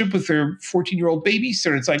relationship with their 14-year-old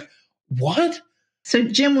babysitter. It's like, what? So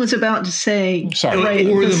Jim was about to say, the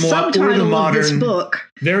subtitle of this book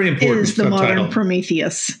very important is the subtitle. Modern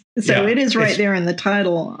Prometheus. So it is right there in the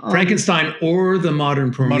title. Frankenstein or the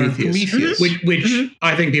Modern Prometheus. Which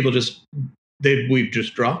I think people we've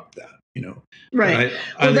just dropped that, Right.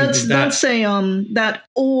 That's that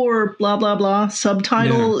or blah, blah, blah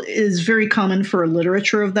subtitle is very common for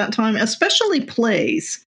literature of that time, especially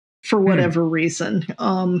plays for whatever reason.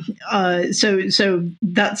 So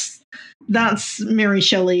that's Mary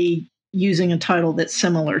Shelley using a title that's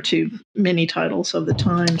similar to many titles of the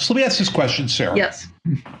time. So let me ask this question, Sarah. Yes.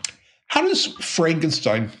 How does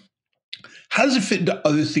Frankenstein How does it fit into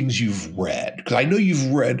other things you've read? Because I know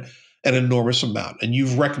you've read an enormous amount, and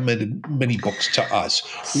you've recommended many books to us.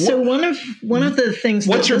 So one of the things.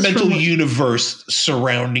 What's your mental universe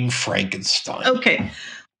surrounding Frankenstein? Okay,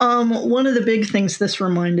 one of the big things this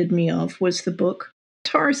reminded me of was the book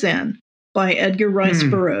Tarzan by Edgar Rice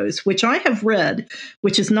Burroughs, which I have read,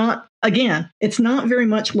 which is not, again, it's not very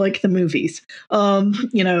much like the movies.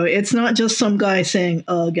 It's not just some guy saying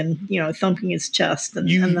ugh and, thumping his chest and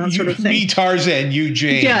that sort of thing. Me Tarzan, you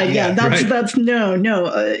Jane. Yeah. That's no.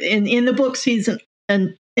 In the books, he's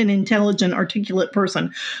an intelligent, articulate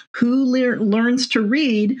person who learns to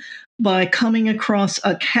read by coming across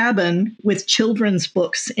a cabin with children's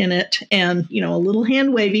books in it and, a little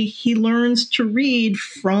hand wavy. He learns to read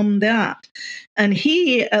from that. And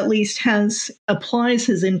he at least applies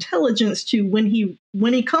his intelligence to when he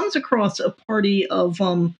comes across a party of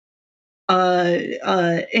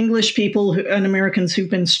English people and Americans who've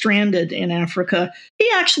been stranded in Africa, he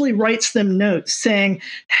actually writes them notes saying,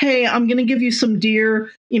 hey, I'm going to give you some deer,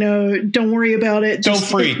 don't worry about it. Don't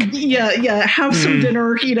freak. Yeah. Have some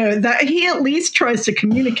dinner, that he at least tries to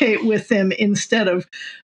communicate with them instead of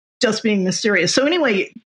just being mysterious. So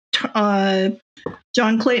anyway,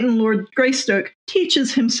 John Clayton Lord Greystoke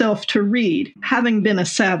teaches himself to read, having been a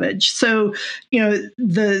savage. So,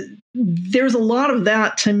 there's a lot of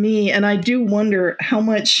that to me. And I do wonder how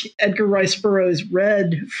much Edgar Rice Burroughs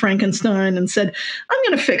read Frankenstein and said, I'm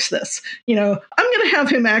going to fix this. I'm going to have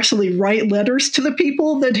him actually write letters to the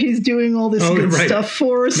people that he's doing all this good stuff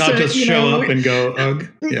for. Not just show up and go, ugh.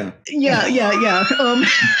 Yeah. Yeah.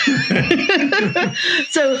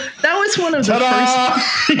 So that was one of the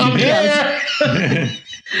first. I'm here.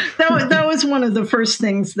 That was one of the first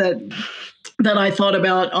things that I thought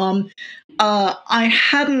about. I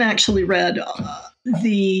hadn't actually read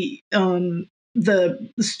the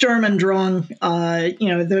Sturm and Drang,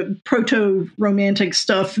 the proto-romantic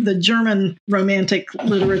stuff, the German romantic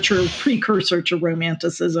literature precursor to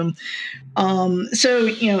Romanticism. So,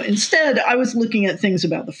 instead, I was looking at things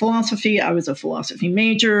about the philosophy. I was a philosophy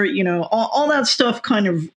major. All that stuff kind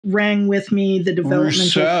of rang with me. The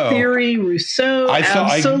development of theory, Rousseau,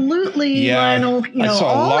 absolutely, Lionel. I saw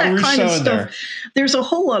all that kind of stuff. There. There's a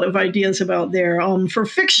whole lot of ideas about there. For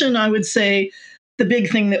fiction, I would say the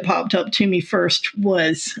big thing that popped up to me first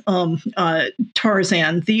was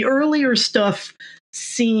Tarzan. The earlier stuff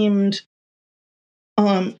seemed,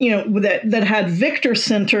 that had Victor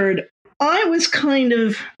centered. I was kind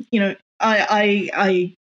of,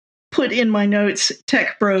 I put in my notes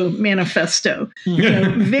Tech Bro Manifesto.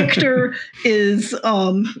 Victor is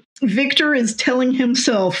telling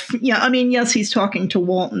himself, yes, he's talking to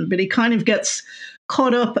Walton, but he kind of gets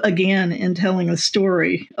caught up again in telling a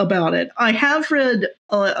story about it. I have read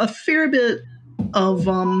a fair bit of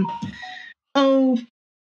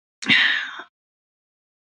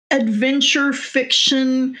adventure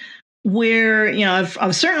fiction where,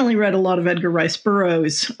 I've certainly read a lot of Edgar Rice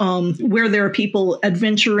Burroughs, where there are people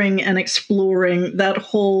adventuring and exploring that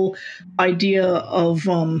whole idea of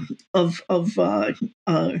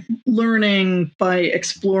learning by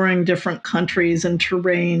exploring different countries and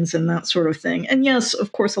terrains and that sort of thing. And yes,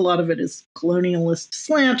 of course, a lot of it is colonialist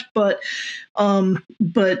slant, but that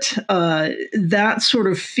sort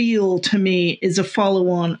of feel to me is a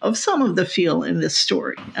follow-on of some of the feel in this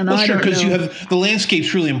story. And because you have the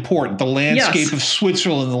landscape's really important. The landscape of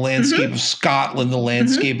Switzerland, the landscape of Scotland, the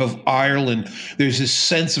landscape of Ireland. There's this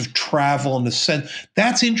sense of travel and the sense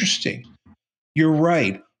that's interesting. You're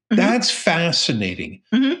right. That's fascinating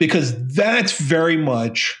because that's very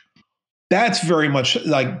much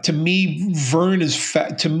like, to me,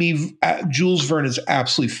 Jules Verne is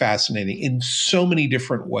absolutely fascinating in so many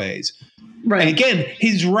different ways. Right. And again,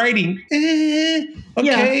 his writing,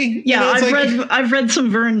 okay. Yeah. I've read some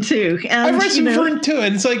Verne too. And, I've read some Verne too.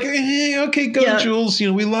 And it's like, okay, go Jules.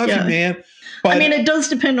 We love you, man. But, it does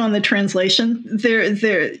depend on the translation.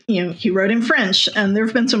 There, he wrote in French, and there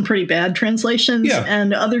have been some pretty bad translations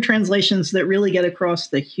and other translations that really get across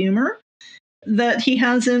the humor that he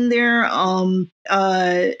has in there.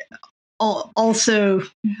 Also,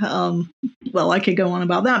 I could go on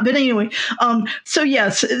about that, but anyway, so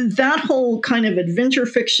yes, that whole kind of adventure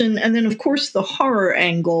fiction. And then of course the horror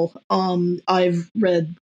angle. I've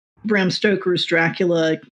read Bram Stoker's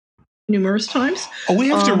Dracula numerous times. Oh, we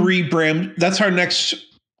have to read Bram. That's our next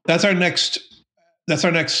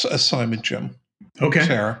assignment, Jim. Okay.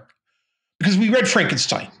 Sarah. Because we read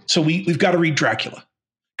Frankenstein. So we've got to read Dracula.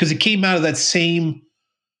 Because it came out of that same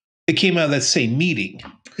meeting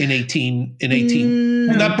in 18.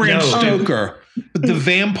 Not Bram Stoker, but the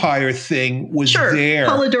vampire thing was there.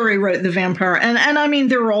 Polidori wrote the vampire, and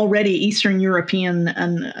there were already Eastern European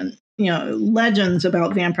and legends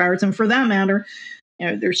about vampires, and for that matter,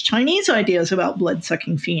 there's Chinese ideas about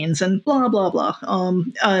blood-sucking fiends and blah blah blah.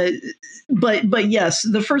 But yes,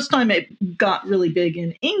 the first time it got really big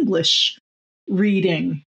in English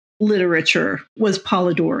reading literature was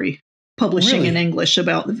Polidori publishing in English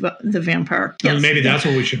about the vampire. Yes. Maybe that's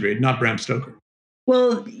what we should read, not Bram Stoker.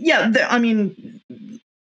 Well, yeah,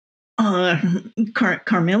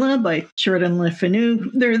 Carmilla by Sheridan Le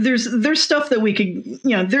Fanu. There's stuff that we could,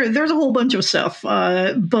 there's a whole bunch of stuff,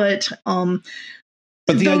 but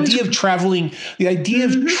the idea of traveling,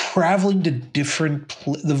 to different,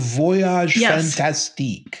 the voyage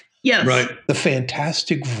fantastique. Yes. Right. The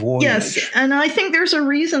fantastic voyage. Yes. And I think there's a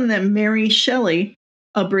reason that Mary Shelley,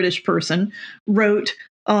 a British person, wrote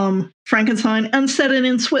Frankenstein and set it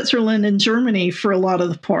in Switzerland and Germany for a lot of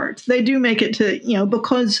the part. They do make it to,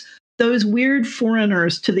 because those weird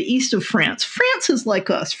foreigners to the east of France. France is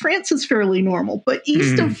like us. France is fairly normal. But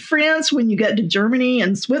east of France, when you get to Germany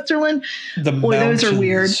and Switzerland, those are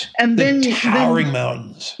weird. And then towering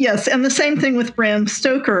mountains. Yes. And the same thing with Bram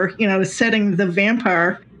Stoker, setting the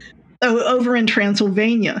vampire over in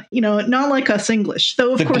Transylvania, not like us English,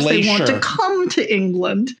 though of course they want to come to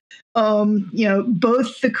England.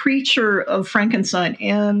 Both the creature of Frankenstein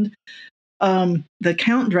and the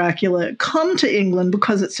Count Dracula come to England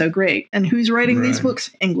because it's so great. And who's writing these books?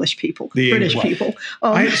 English people, British people.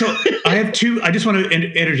 I have two. I just want to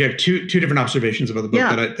interject two different observations about the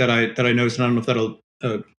book that I noticed, and I don't know if that'll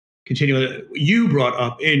continue. You brought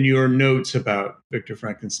up in your notes about Victor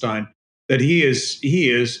Frankenstein that he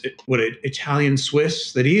is what, Italian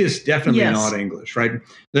Swiss, that he is definitely not English, right?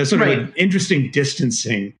 That's sort of an interesting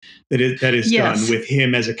distancing that is done with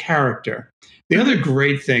him as a character. The other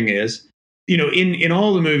great thing is, in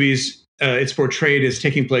all the movies, it's portrayed as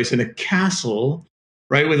taking place in a castle,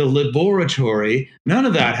 right, with a laboratory. None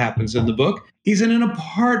of that happens in the book. He's in an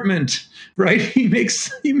apartment, right? He makes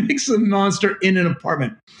a monster in an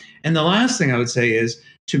apartment. And the last thing I would say is,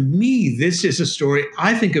 to me, this is a story.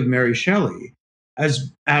 I think of Mary Shelley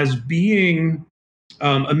as being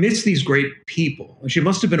amidst these great people. And she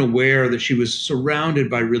must have been aware that she was surrounded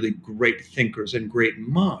by really great thinkers and great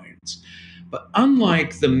minds. But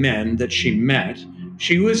unlike the men that she met,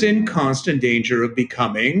 she was in constant danger of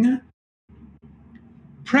becoming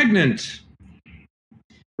pregnant.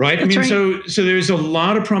 Right? So there's a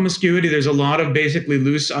lot of promiscuity. There's a lot of basically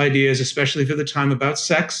loose ideas, especially for the time, about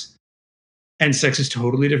sex. And sex is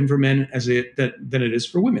totally different for men than it is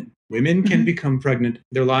for women. Women can become pregnant.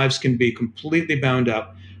 Their lives can be completely bound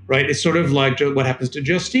up, right? It's sort of like what happens to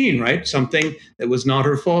Justine, right? Something that was not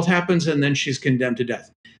her fault happens, and then she's condemned to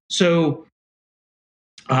death. So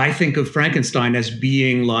I think of Frankenstein as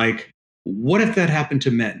being like, what if that happened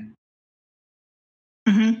to men?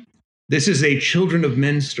 Mm-hmm. This is a children of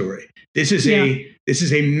men story. This is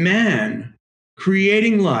a man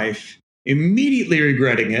creating life, immediately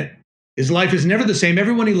regretting it. His life is never the same.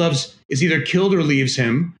 Everyone he loves is either killed or leaves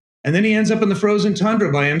him. And then he ends up in the frozen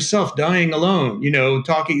tundra by himself, dying alone,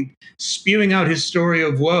 spewing out his story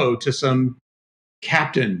of woe to some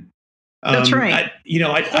captain. That's right.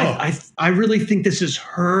 I really think this is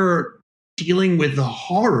her dealing with the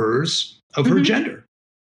horrors of her gender.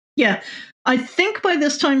 Yeah. I think by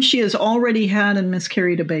this time she has already had and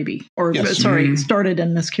miscarried a baby, started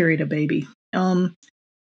and miscarried a baby.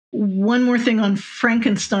 One more thing on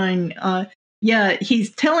Frankenstein.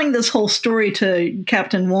 He's telling this whole story to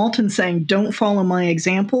Captain Walton saying, don't follow my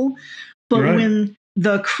example. But when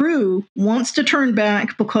the crew wants to turn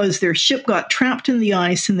back because their ship got trapped in the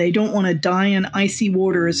ice and they don't want to die in icy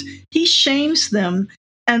waters, he shames them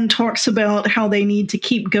and talks about how they need to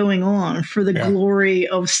keep going on for the glory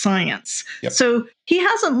of science. Yep. So he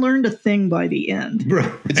hasn't learned a thing by the end.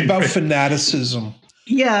 It's about fanaticism.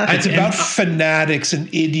 Yeah. It's about fanatics and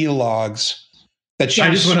ideologues that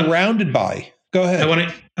she's surrounded by. Go ahead. I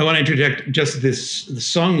want to interject just the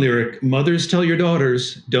song lyric, mothers tell your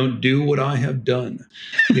daughters, don't do what I have done.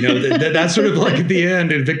 That's sort of like at the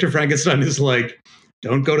end, and Victor Frankenstein is like,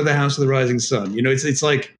 don't go to the house of the rising sun. It's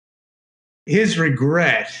like his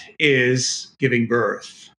regret is giving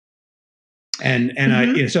birth. And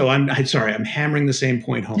I'm sorry, I'm hammering the same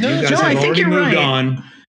point home. You guys have already moved on.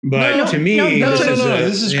 But to me,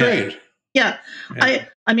 this is great. Yeah.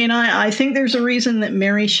 I think there's a reason that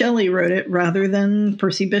Mary Shelley wrote it rather than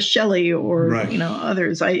Percy Bysshe Shelley or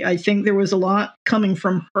others. I think there was a lot coming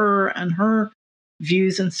from her and her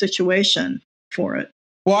views and situation for it.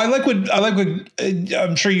 Well, I like what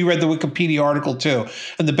I'm sure you read the Wikipedia article too.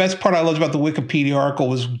 And the best part I loved about the Wikipedia article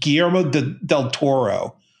was Guillermo del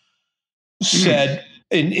Toro said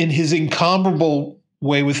in his incomparable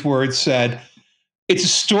way with words said, It's a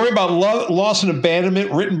story about love, loss, and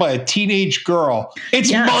abandonment written by a teenage girl. It's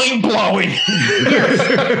mind-blowing.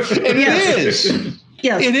 Yes. And it is.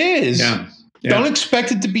 Yes. It is. Yeah. Yeah. Don't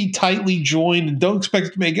expect it to be tightly joined, and don't expect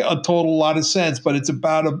it to make a total lot of sense, but it's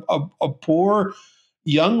about a poor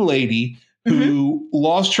young lady who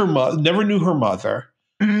lost her mother, never knew her mother,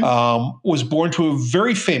 was born to a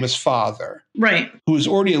very famous father, right, who was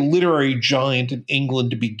already a literary giant in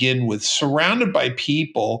England to begin with, surrounded by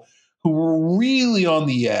people who were really on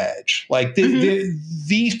the edge. Like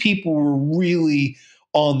these people were really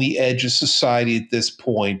on the edge of society at this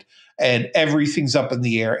point, and everything's up in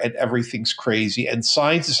the air and everything's crazy, and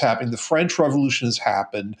science is happening. The French Revolution has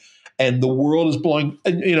happened, and the world is blowing.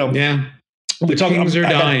 You know, the kings are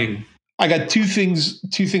dying. I got two things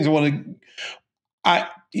I want to.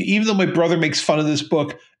 Even though my brother makes fun of this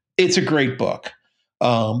book, it's a great book.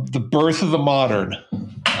 The Birth of the Modern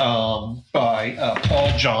by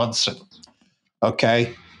Paul Johnson.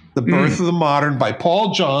 Okay. The Birth of the Modern by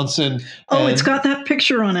Paul Johnson. Oh, it's got that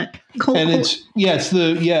picture on it. It's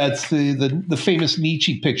the famous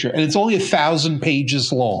Nietzsche picture, and it's only 1,000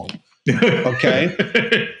 pages long. Okay.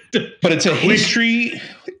 But it's a history.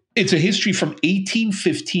 It's a history from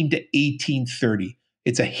 1815 to 1830.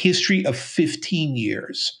 It's a history of 15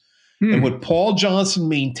 years. And what Paul Johnson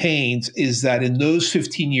maintains is that in those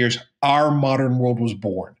 15 years, our modern world was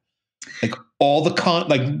born. Like all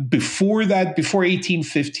the before that, before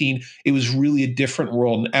 1815, it was really a different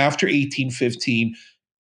world. And after 1815,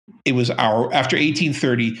 after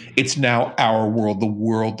 1830, it's now our world, the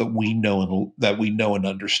world that we know and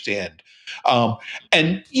understand.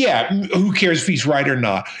 And yeah, who cares if he's right or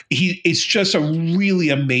not? It's just a really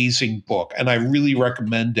amazing book, and I really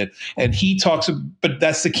recommend it. And he talks, but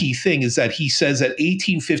that's the key thing, is that he says that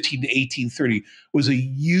 1815 to 1830 was a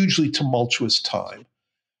hugely tumultuous time.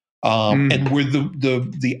 And where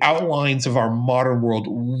the outlines of our modern world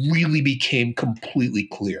really became completely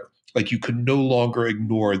clear. Like you could no longer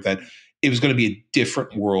ignore that it was going to be a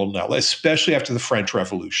different world now, especially after the French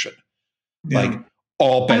Revolution. Yeah. Like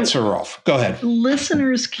all bets are off. Go ahead.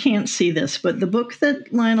 Listeners can't see this, but the book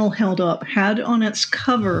that Lionel held up had on its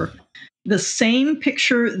cover the same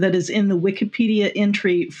picture that is in the Wikipedia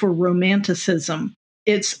entry for Romanticism.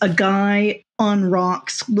 It's a guy on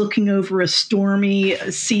rocks looking over a stormy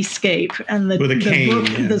seascape, and with a cane,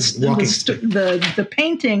 the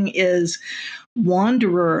painting is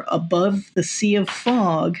Wanderer Above the Sea of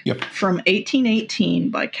Fog from 1818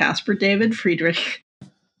 by Caspar David Friedrich,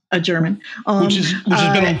 a German. Which has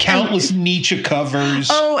been on countless Nietzsche covers.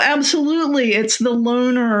 Oh, absolutely. It's the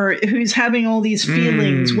loner who's having all these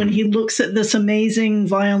feelings when he looks at this amazing,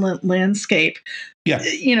 violent landscape. Yeah.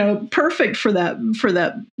 You know, perfect for that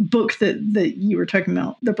book that you were talking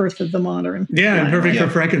about, The Birth of the Modern. Yeah, and perfect for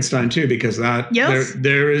Frankenstein, too, because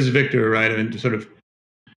there is Victor, right? I mean, sort of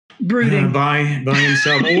brooding by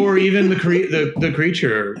himself, or even the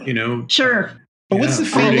creature, you know. Sure. But what's the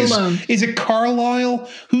famous? Is it Carlyle?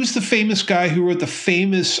 Who's the famous guy who wrote the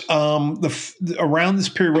famous around this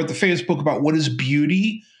period wrote the famous book about what is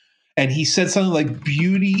beauty? And he said something like,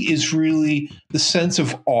 beauty is really the sense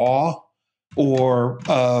of awe, or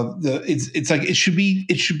it's like it should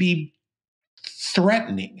be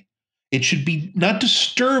threatening. It should be not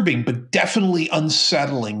disturbing, but definitely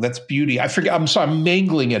unsettling. That's beauty. I forget. I'm sorry, I'm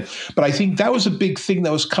mangling it. But I think that was a big thing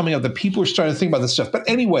that was coming up, that people were starting to think about this stuff. But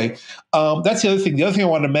anyway, that's the other thing. The other thing I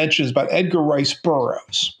wanted to mention is about Edgar Rice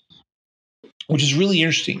Burroughs, which is really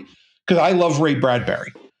interesting because I love Ray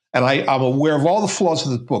Bradbury. And I'm aware of all the flaws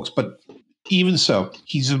of the books. But even so,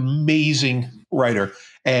 he's an amazing writer.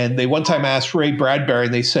 And they one time asked Ray Bradbury,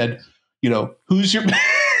 and they said, you know, who's your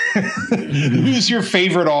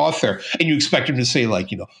favorite author? And you expect him to say,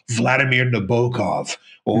 like, you know, Vladimir Nabokov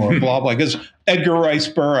or blah, blah. He goes, Edgar Rice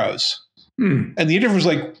Burroughs. And the interviewer's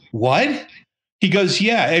like, what? He goes,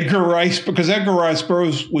 yeah, Edgar Rice, because Edgar Rice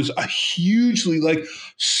Burroughs was a hugely, like,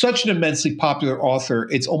 such an immensely popular author.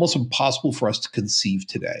 It's almost impossible for us to conceive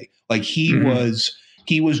today. Like he was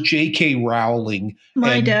J.K. Rowling.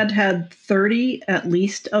 My dad had 30 at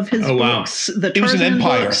least of his books. Wow. The Tarzan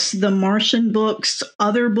books, the Martian books,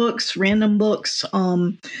 other books, random books,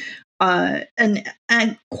 and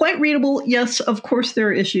quite readable. Yes, of course there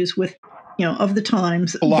are issues with, you know, of the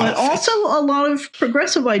times, but also a lot of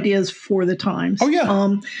progressive ideas for the times. Oh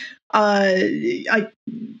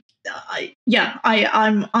yeah.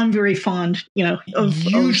 I'm very fond, you know, of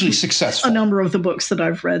hugely successful. A number of the books that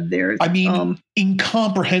I've read there. I mean,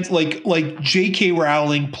 incomprehensible, like J.K.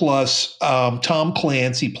 Rowling plus Tom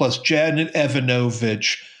Clancy plus Janet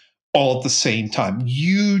Evanovich, all at the same time.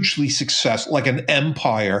 Hugely successful, like an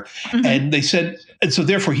empire. And they said, and so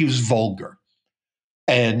therefore he was vulgar.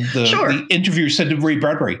 And Sure. the interviewer said to Ray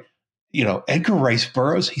Bradbury, Edgar Rice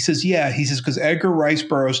Burroughs? He says, yeah. He says, because Edgar Rice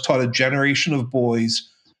Burroughs taught a generation of boys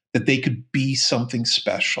that they could be something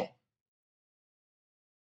special.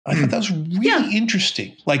 I thought that was really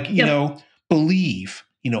interesting. Like, believe,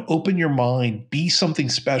 open your mind, be something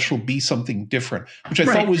special, be something different, which I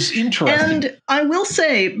thought was interesting. And I will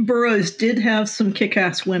say Burroughs did have some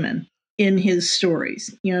kick-ass women in his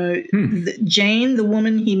stories. Jane, the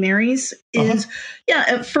woman he marries, is,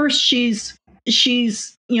 at first she's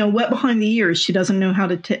wet behind the ears. She doesn't know how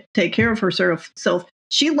to take care of herself.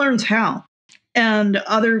 She learns how. And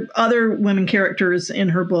other women characters in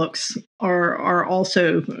her books are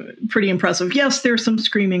also pretty impressive. Yes, there's some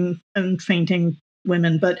screaming and fainting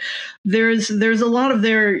women, but there's a lot of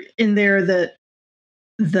in there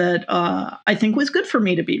that I think was good for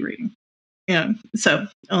me to be reading. So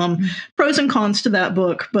pros and cons to that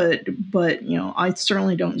book, but I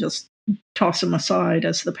certainly don't just toss them aside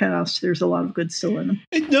as the past. There's a lot of good still in them.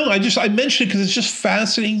 No, I mentioned it because it's just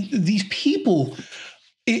fascinating. These people.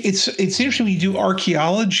 It's interesting when you do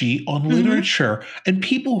archaeology on literature and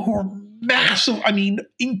people who are massive,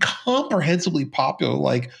 incomprehensibly popular,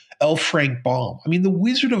 like L. Frank Baum. The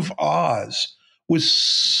Wizard of Oz was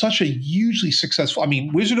such a hugely successful.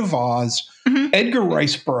 Wizard of Oz, Edgar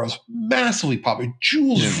Rice Burroughs, massively popular.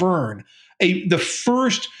 Jules Verne,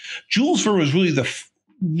 Jules Verne was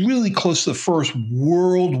really close to the first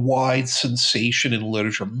worldwide sensation in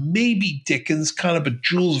literature. Maybe Dickens, kind of, but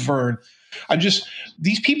Jules Verne.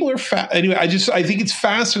 These people are anyway. I think it's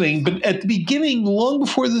fascinating. But at the beginning, long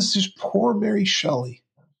before this, there's poor Mary Shelley.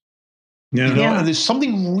 And there's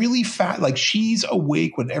something really like she's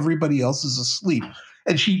awake when everybody else is asleep,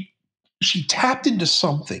 and she tapped into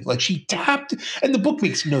something. Like and the book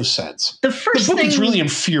makes no sense. The book is really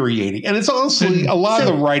infuriating, and it's honestly a lot of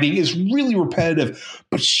the writing is really repetitive.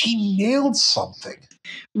 But she nailed something.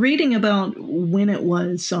 Reading about when it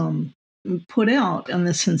was put out and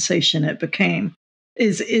the sensation it became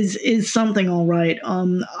is something all right.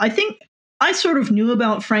 I think I sort of knew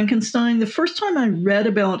about Frankenstein. The first time I read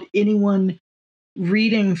about anyone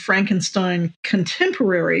reading Frankenstein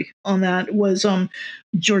contemporary on that was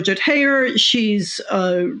Georgette Heyer. She's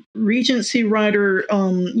a Regency writer,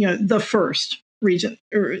 the first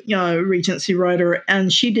Regency writer,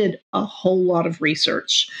 and she did a whole lot of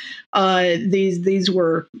research. These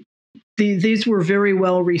were very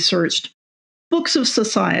well researched books of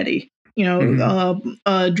society,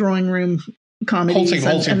 drawing room comedies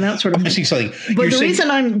and that sort of thing. But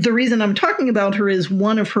the reason I'm talking about her is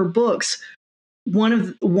one of her books. One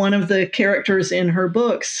of the characters in her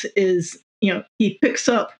books is, he picks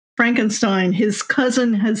up Frankenstein. His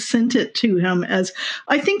cousin has sent it to him as,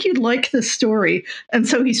 I think you'd like this story. And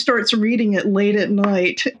so he starts reading it late at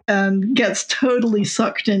night and gets totally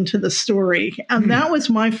sucked into the story. And that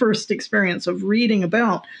was my first experience of reading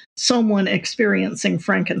about someone experiencing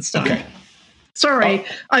Frankenstein. Okay. Sorry,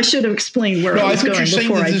 I should have explained where I was going before I did. I thought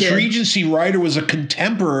you're saying that this Regency writer was a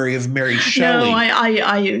contemporary of Mary Shelley.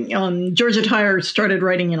 No, Georgette Heyer started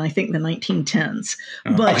writing in, I think, the 1910s.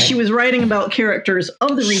 But she was writing about characters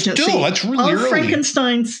of the Regency. Still, that's really early.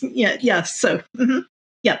 Frankenstein's, yes. So,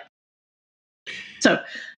 yeah. So.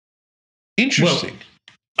 Interesting.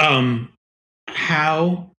 Well,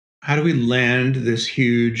 how do we land this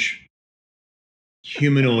huge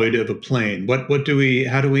humanoid of a plane?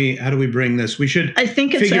 How do we bring this? We should. I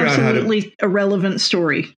think it's absolutely a relevant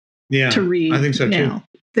story to read. I think so now.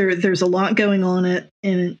 Too. There's a lot going on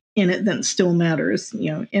in it that still matters.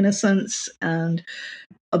 Innocence and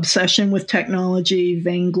obsession with technology,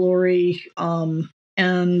 vainglory, and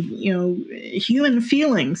human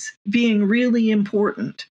feelings being really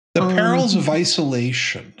important. The perils of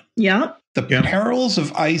isolation. Yeah. The perils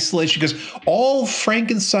of isolation, because all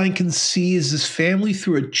Frankenstein can see is his family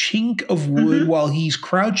through a chink of wood while he's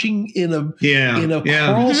crouching in a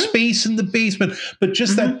crawl space in the basement. But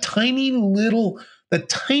just that tiny little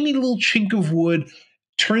chink of wood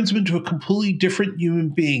turns him into a completely different human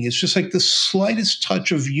being. It's just like the slightest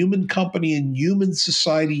touch of human company and human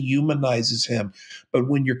society humanizes him. But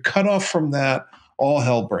when you're cut off from that, all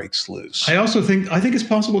hell breaks loose. I think it's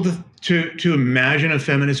possible to imagine a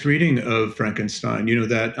feminist reading of Frankenstein.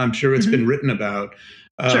 That I'm sure it's been written about.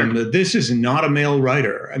 This is not a male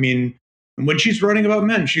writer. When she's writing about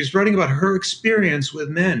men, she's writing about her experience with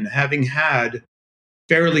men, having had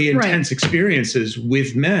fairly intense experiences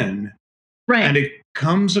with men. Right. And it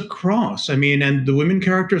comes across. And the women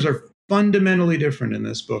characters are fundamentally different in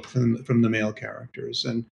this book from the male characters,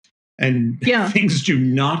 and things do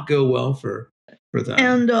not go well for them.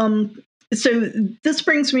 And So this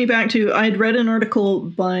brings me back to, I'd read an article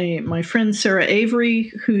by my friend Sarah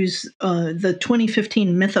Avery, who's the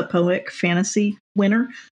 2015 Mythopoeic Fantasy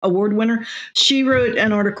award winner. She wrote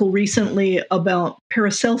an article recently about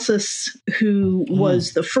Paracelsus, who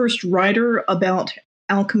was the first writer about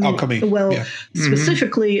alchemy. Well,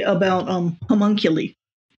 specifically about homunculi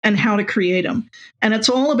and how to create them. And it's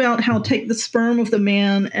all about how take the sperm of the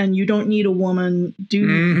man and you don't need a woman,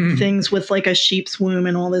 do things with like a sheep's womb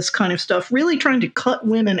and all this kind of stuff, really trying to cut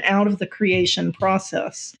women out of the creation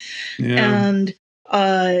process. Yeah.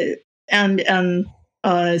 And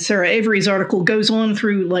Sarah Avery's article goes on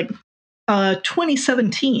through like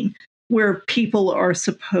 2017, where people are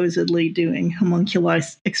supposedly doing homunculi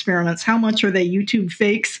experiments. How much are they YouTube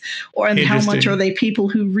fakes, and how much are they people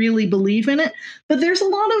who really believe in it? But there's a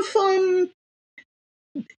lot of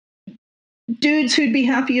dudes who'd be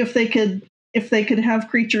happy if they could have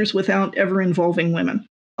creatures without ever involving women.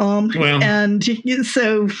 And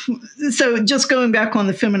so just going back on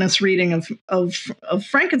the feminist reading of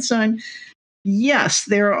Frankenstein, yes,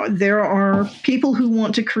 there are people who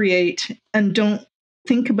want to create and don't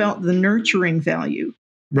think about the nurturing value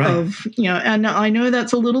of, and I know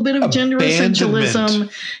that's a little bit of gender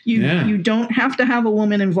essentialism. You don't have to have a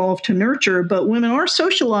woman involved to nurture, but women are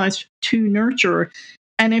socialized to nurture.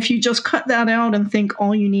 And if you just cut that out and think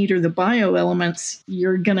all you need are the bio elements,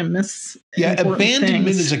 you're going to miss abandonment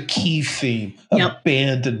things. is a key theme.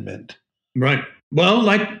 Abandonment. Right. Well,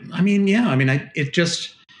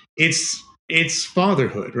 it's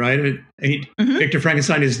fatherhood, right? Victor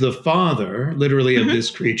Frankenstein is the father, literally, of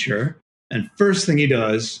this creature. And first thing he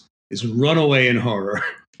does is run away in horror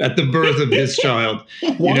at the birth of his child.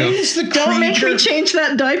 Why is the creature... Don't make me change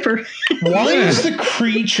that diaper. Why is the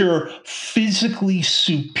creature physically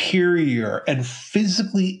superior and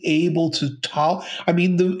physically able to talk? I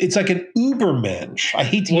mean, it's like an Ubermensch. I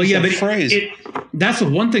hate to use that phrase. That's the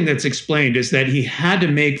one thing that's explained, is that he had to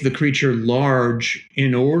make the creature large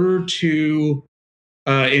in order to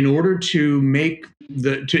make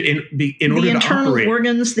the internal operate.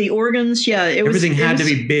 The organs. Yeah, everything had to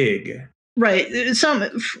be big. Right.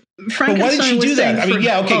 But why did she do that? I mean,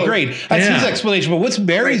 great. That's his explanation. But what's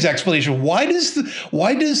Mary's explanation? Why does the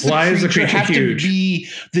creature have huge? To be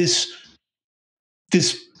this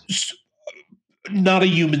not a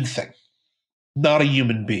human thing, not a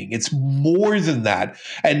human being? It's more than that,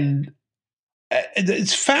 and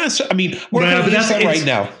it's fast. I mean, we're not going to that right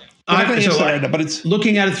now. But it's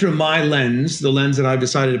looking at it through my lens, the lens that I've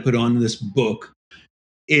decided to put on this book.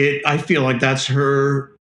 I feel like that's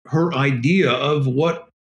her idea of what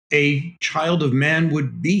a child of man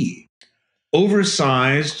would be.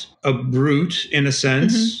 Oversized, a brute in a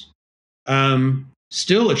sense,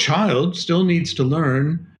 still a child, still needs to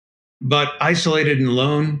learn, but isolated and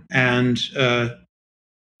alone, and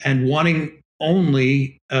wanting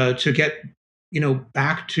only to get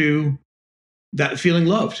back to that feeling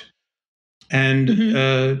loved. And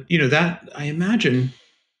that, I imagine,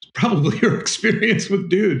 is probably her experience with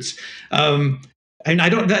dudes. And I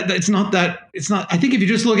don't. It's not. I think if you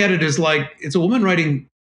just look at it as like it's a woman writing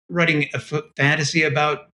a fantasy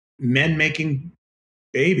about men making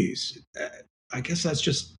babies, I guess that's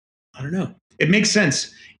just, I don't know. It makes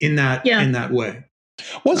sense in that way.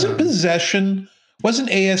 Wasn't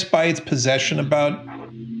AS by its possession about?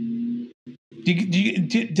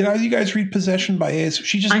 Did either of you guys read Possession by A.S.?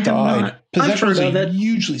 She just died. Possession was a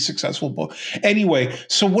hugely successful book. Anyway,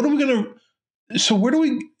 so what are we going to? So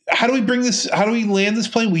how do we bring this? How do we land this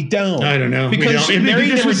plane? We don't. I don't know. Because Mary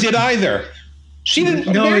never did either. She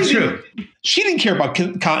didn't. No, it's true. She didn't care about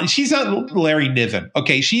content. She's not Larry Niven.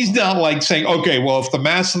 Okay, she's not like saying, okay, well, if the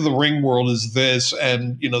mass of the ring world is this,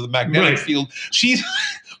 and the magnetic field, she's.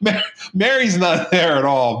 Mary's not there at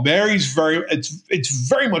all. Mary's it's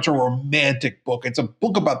very much a romantic book. It's a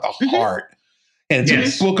book about the heart. And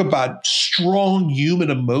it's a book about strong human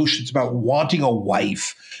emotions, about wanting a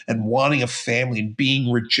wife and wanting a family and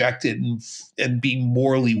being rejected and being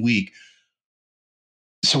morally weak.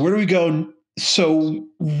 So where do we go? So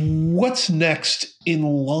what's next in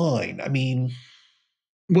line? I mean,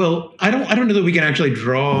 well, I don't know that we can actually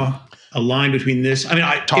draw a line between this. I mean,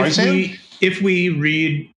 Tarzan? If we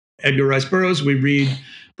read Edgar Rice Burroughs, we read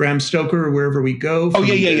Bram Stoker wherever we go. Oh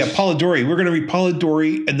yeah. Polidori. We're going to read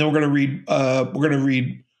Polidori, and then we're going to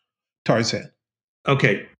read Tarzan.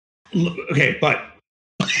 Okay, but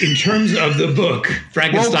in terms of the book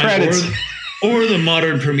Frankenstein or the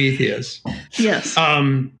modern Prometheus, yes,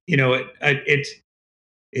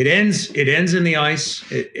 it ends in the ice.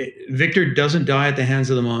 Victor doesn't die at the hands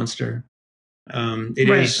of the monster. It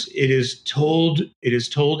is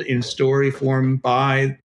told in story form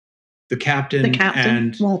by the captain, The captain,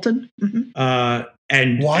 and Walton.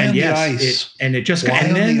 and Why on the yes, ice? it just Why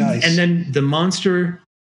on the ice? and then the monster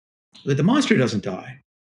doesn't die.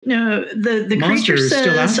 No, the Monster creature is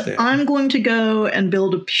still out says, there. "I'm going to go and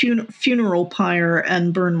build a funeral pyre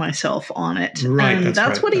and burn myself on it." Right, and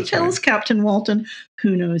that's right, what he that's tells right. Captain Walton.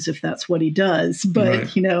 Who knows if that's what he does?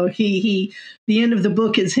 But Right. he the end of the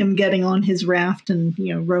book is him getting on his raft and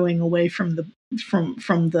rowing away from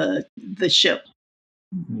the ship.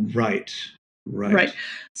 Right. Right.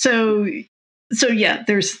 So yeah,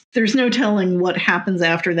 there's no telling what happens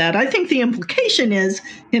after that. I think the implication is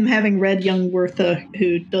him having read young Werther,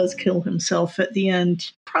 who does kill himself at the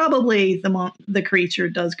end. Probably the creature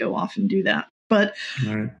does go off and do that. But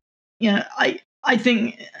Right. yeah, I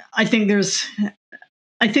think there's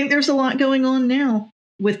a lot going on now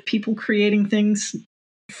with people creating things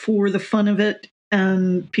for the fun of it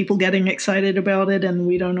and people getting excited about it, and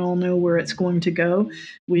we don't all know where it's going to go.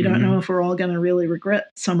 We don't know if we're all going to really regret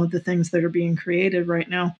some of the things that are being created right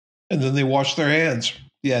now. And then they wash their hands.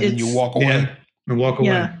 Yeah, and then you walk away. Yeah, and walk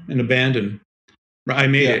away and abandon. I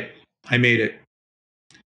made it.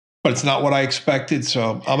 But it's not what I expected,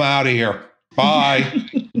 so I'm out of here. Bye.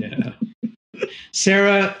 Yeah.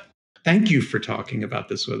 Sarah, thank you for talking about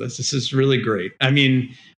this with us. This is really great. I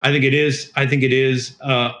mean, I think it is.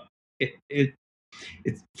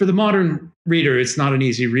 It's for the modern reader, it's not an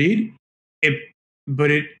easy read,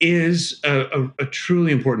 but it is a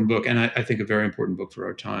truly important book, and I think a very important book for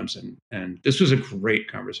our times. And this was a great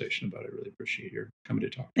conversation about it. I really appreciate your coming to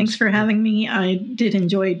talk. Thanks for having me. I did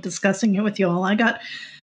enjoy discussing it with you all. I got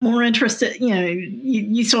more interested.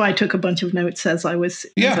 You saw I took a bunch of notes as I was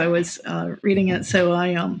reading it, so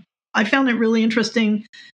I found it really interesting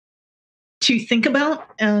to think about,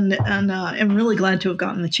 and I'm really glad to have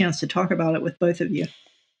gotten the chance to talk about it with both of you.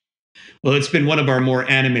 Well, it's been one of our more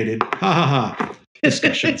animated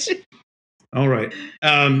discussions. All right.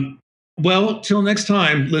 Well, till next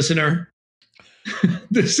time, listener.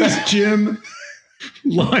 This is Jim,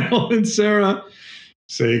 Lionel, and Sarah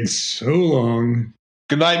saying so long.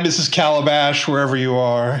 Good night, Mrs. Calabash, wherever you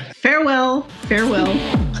are. Farewell. Farewell.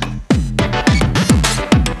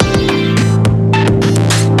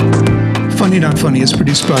 Funny Not Funny is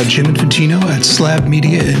produced by Jim Infantino at Slab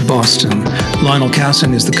Media in Boston. Lionel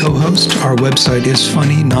Casson is the co-host. Our website is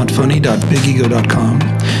funnynotfunny.bigego.com.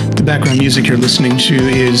 The background music you're listening to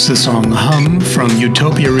is the song Hum from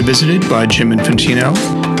Utopia Revisited by Jim Infantino.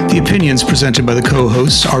 The opinions presented by the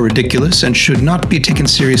co-hosts are ridiculous and should not be taken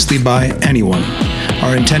seriously by anyone.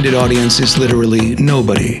 Our intended audience is literally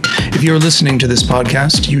nobody. If you're listening to this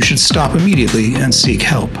podcast, you should stop immediately and seek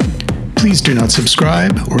help. Please do not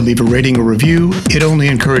subscribe or leave a rating or review. It only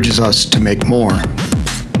encourages us to make more.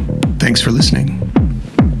 Thanks for listening.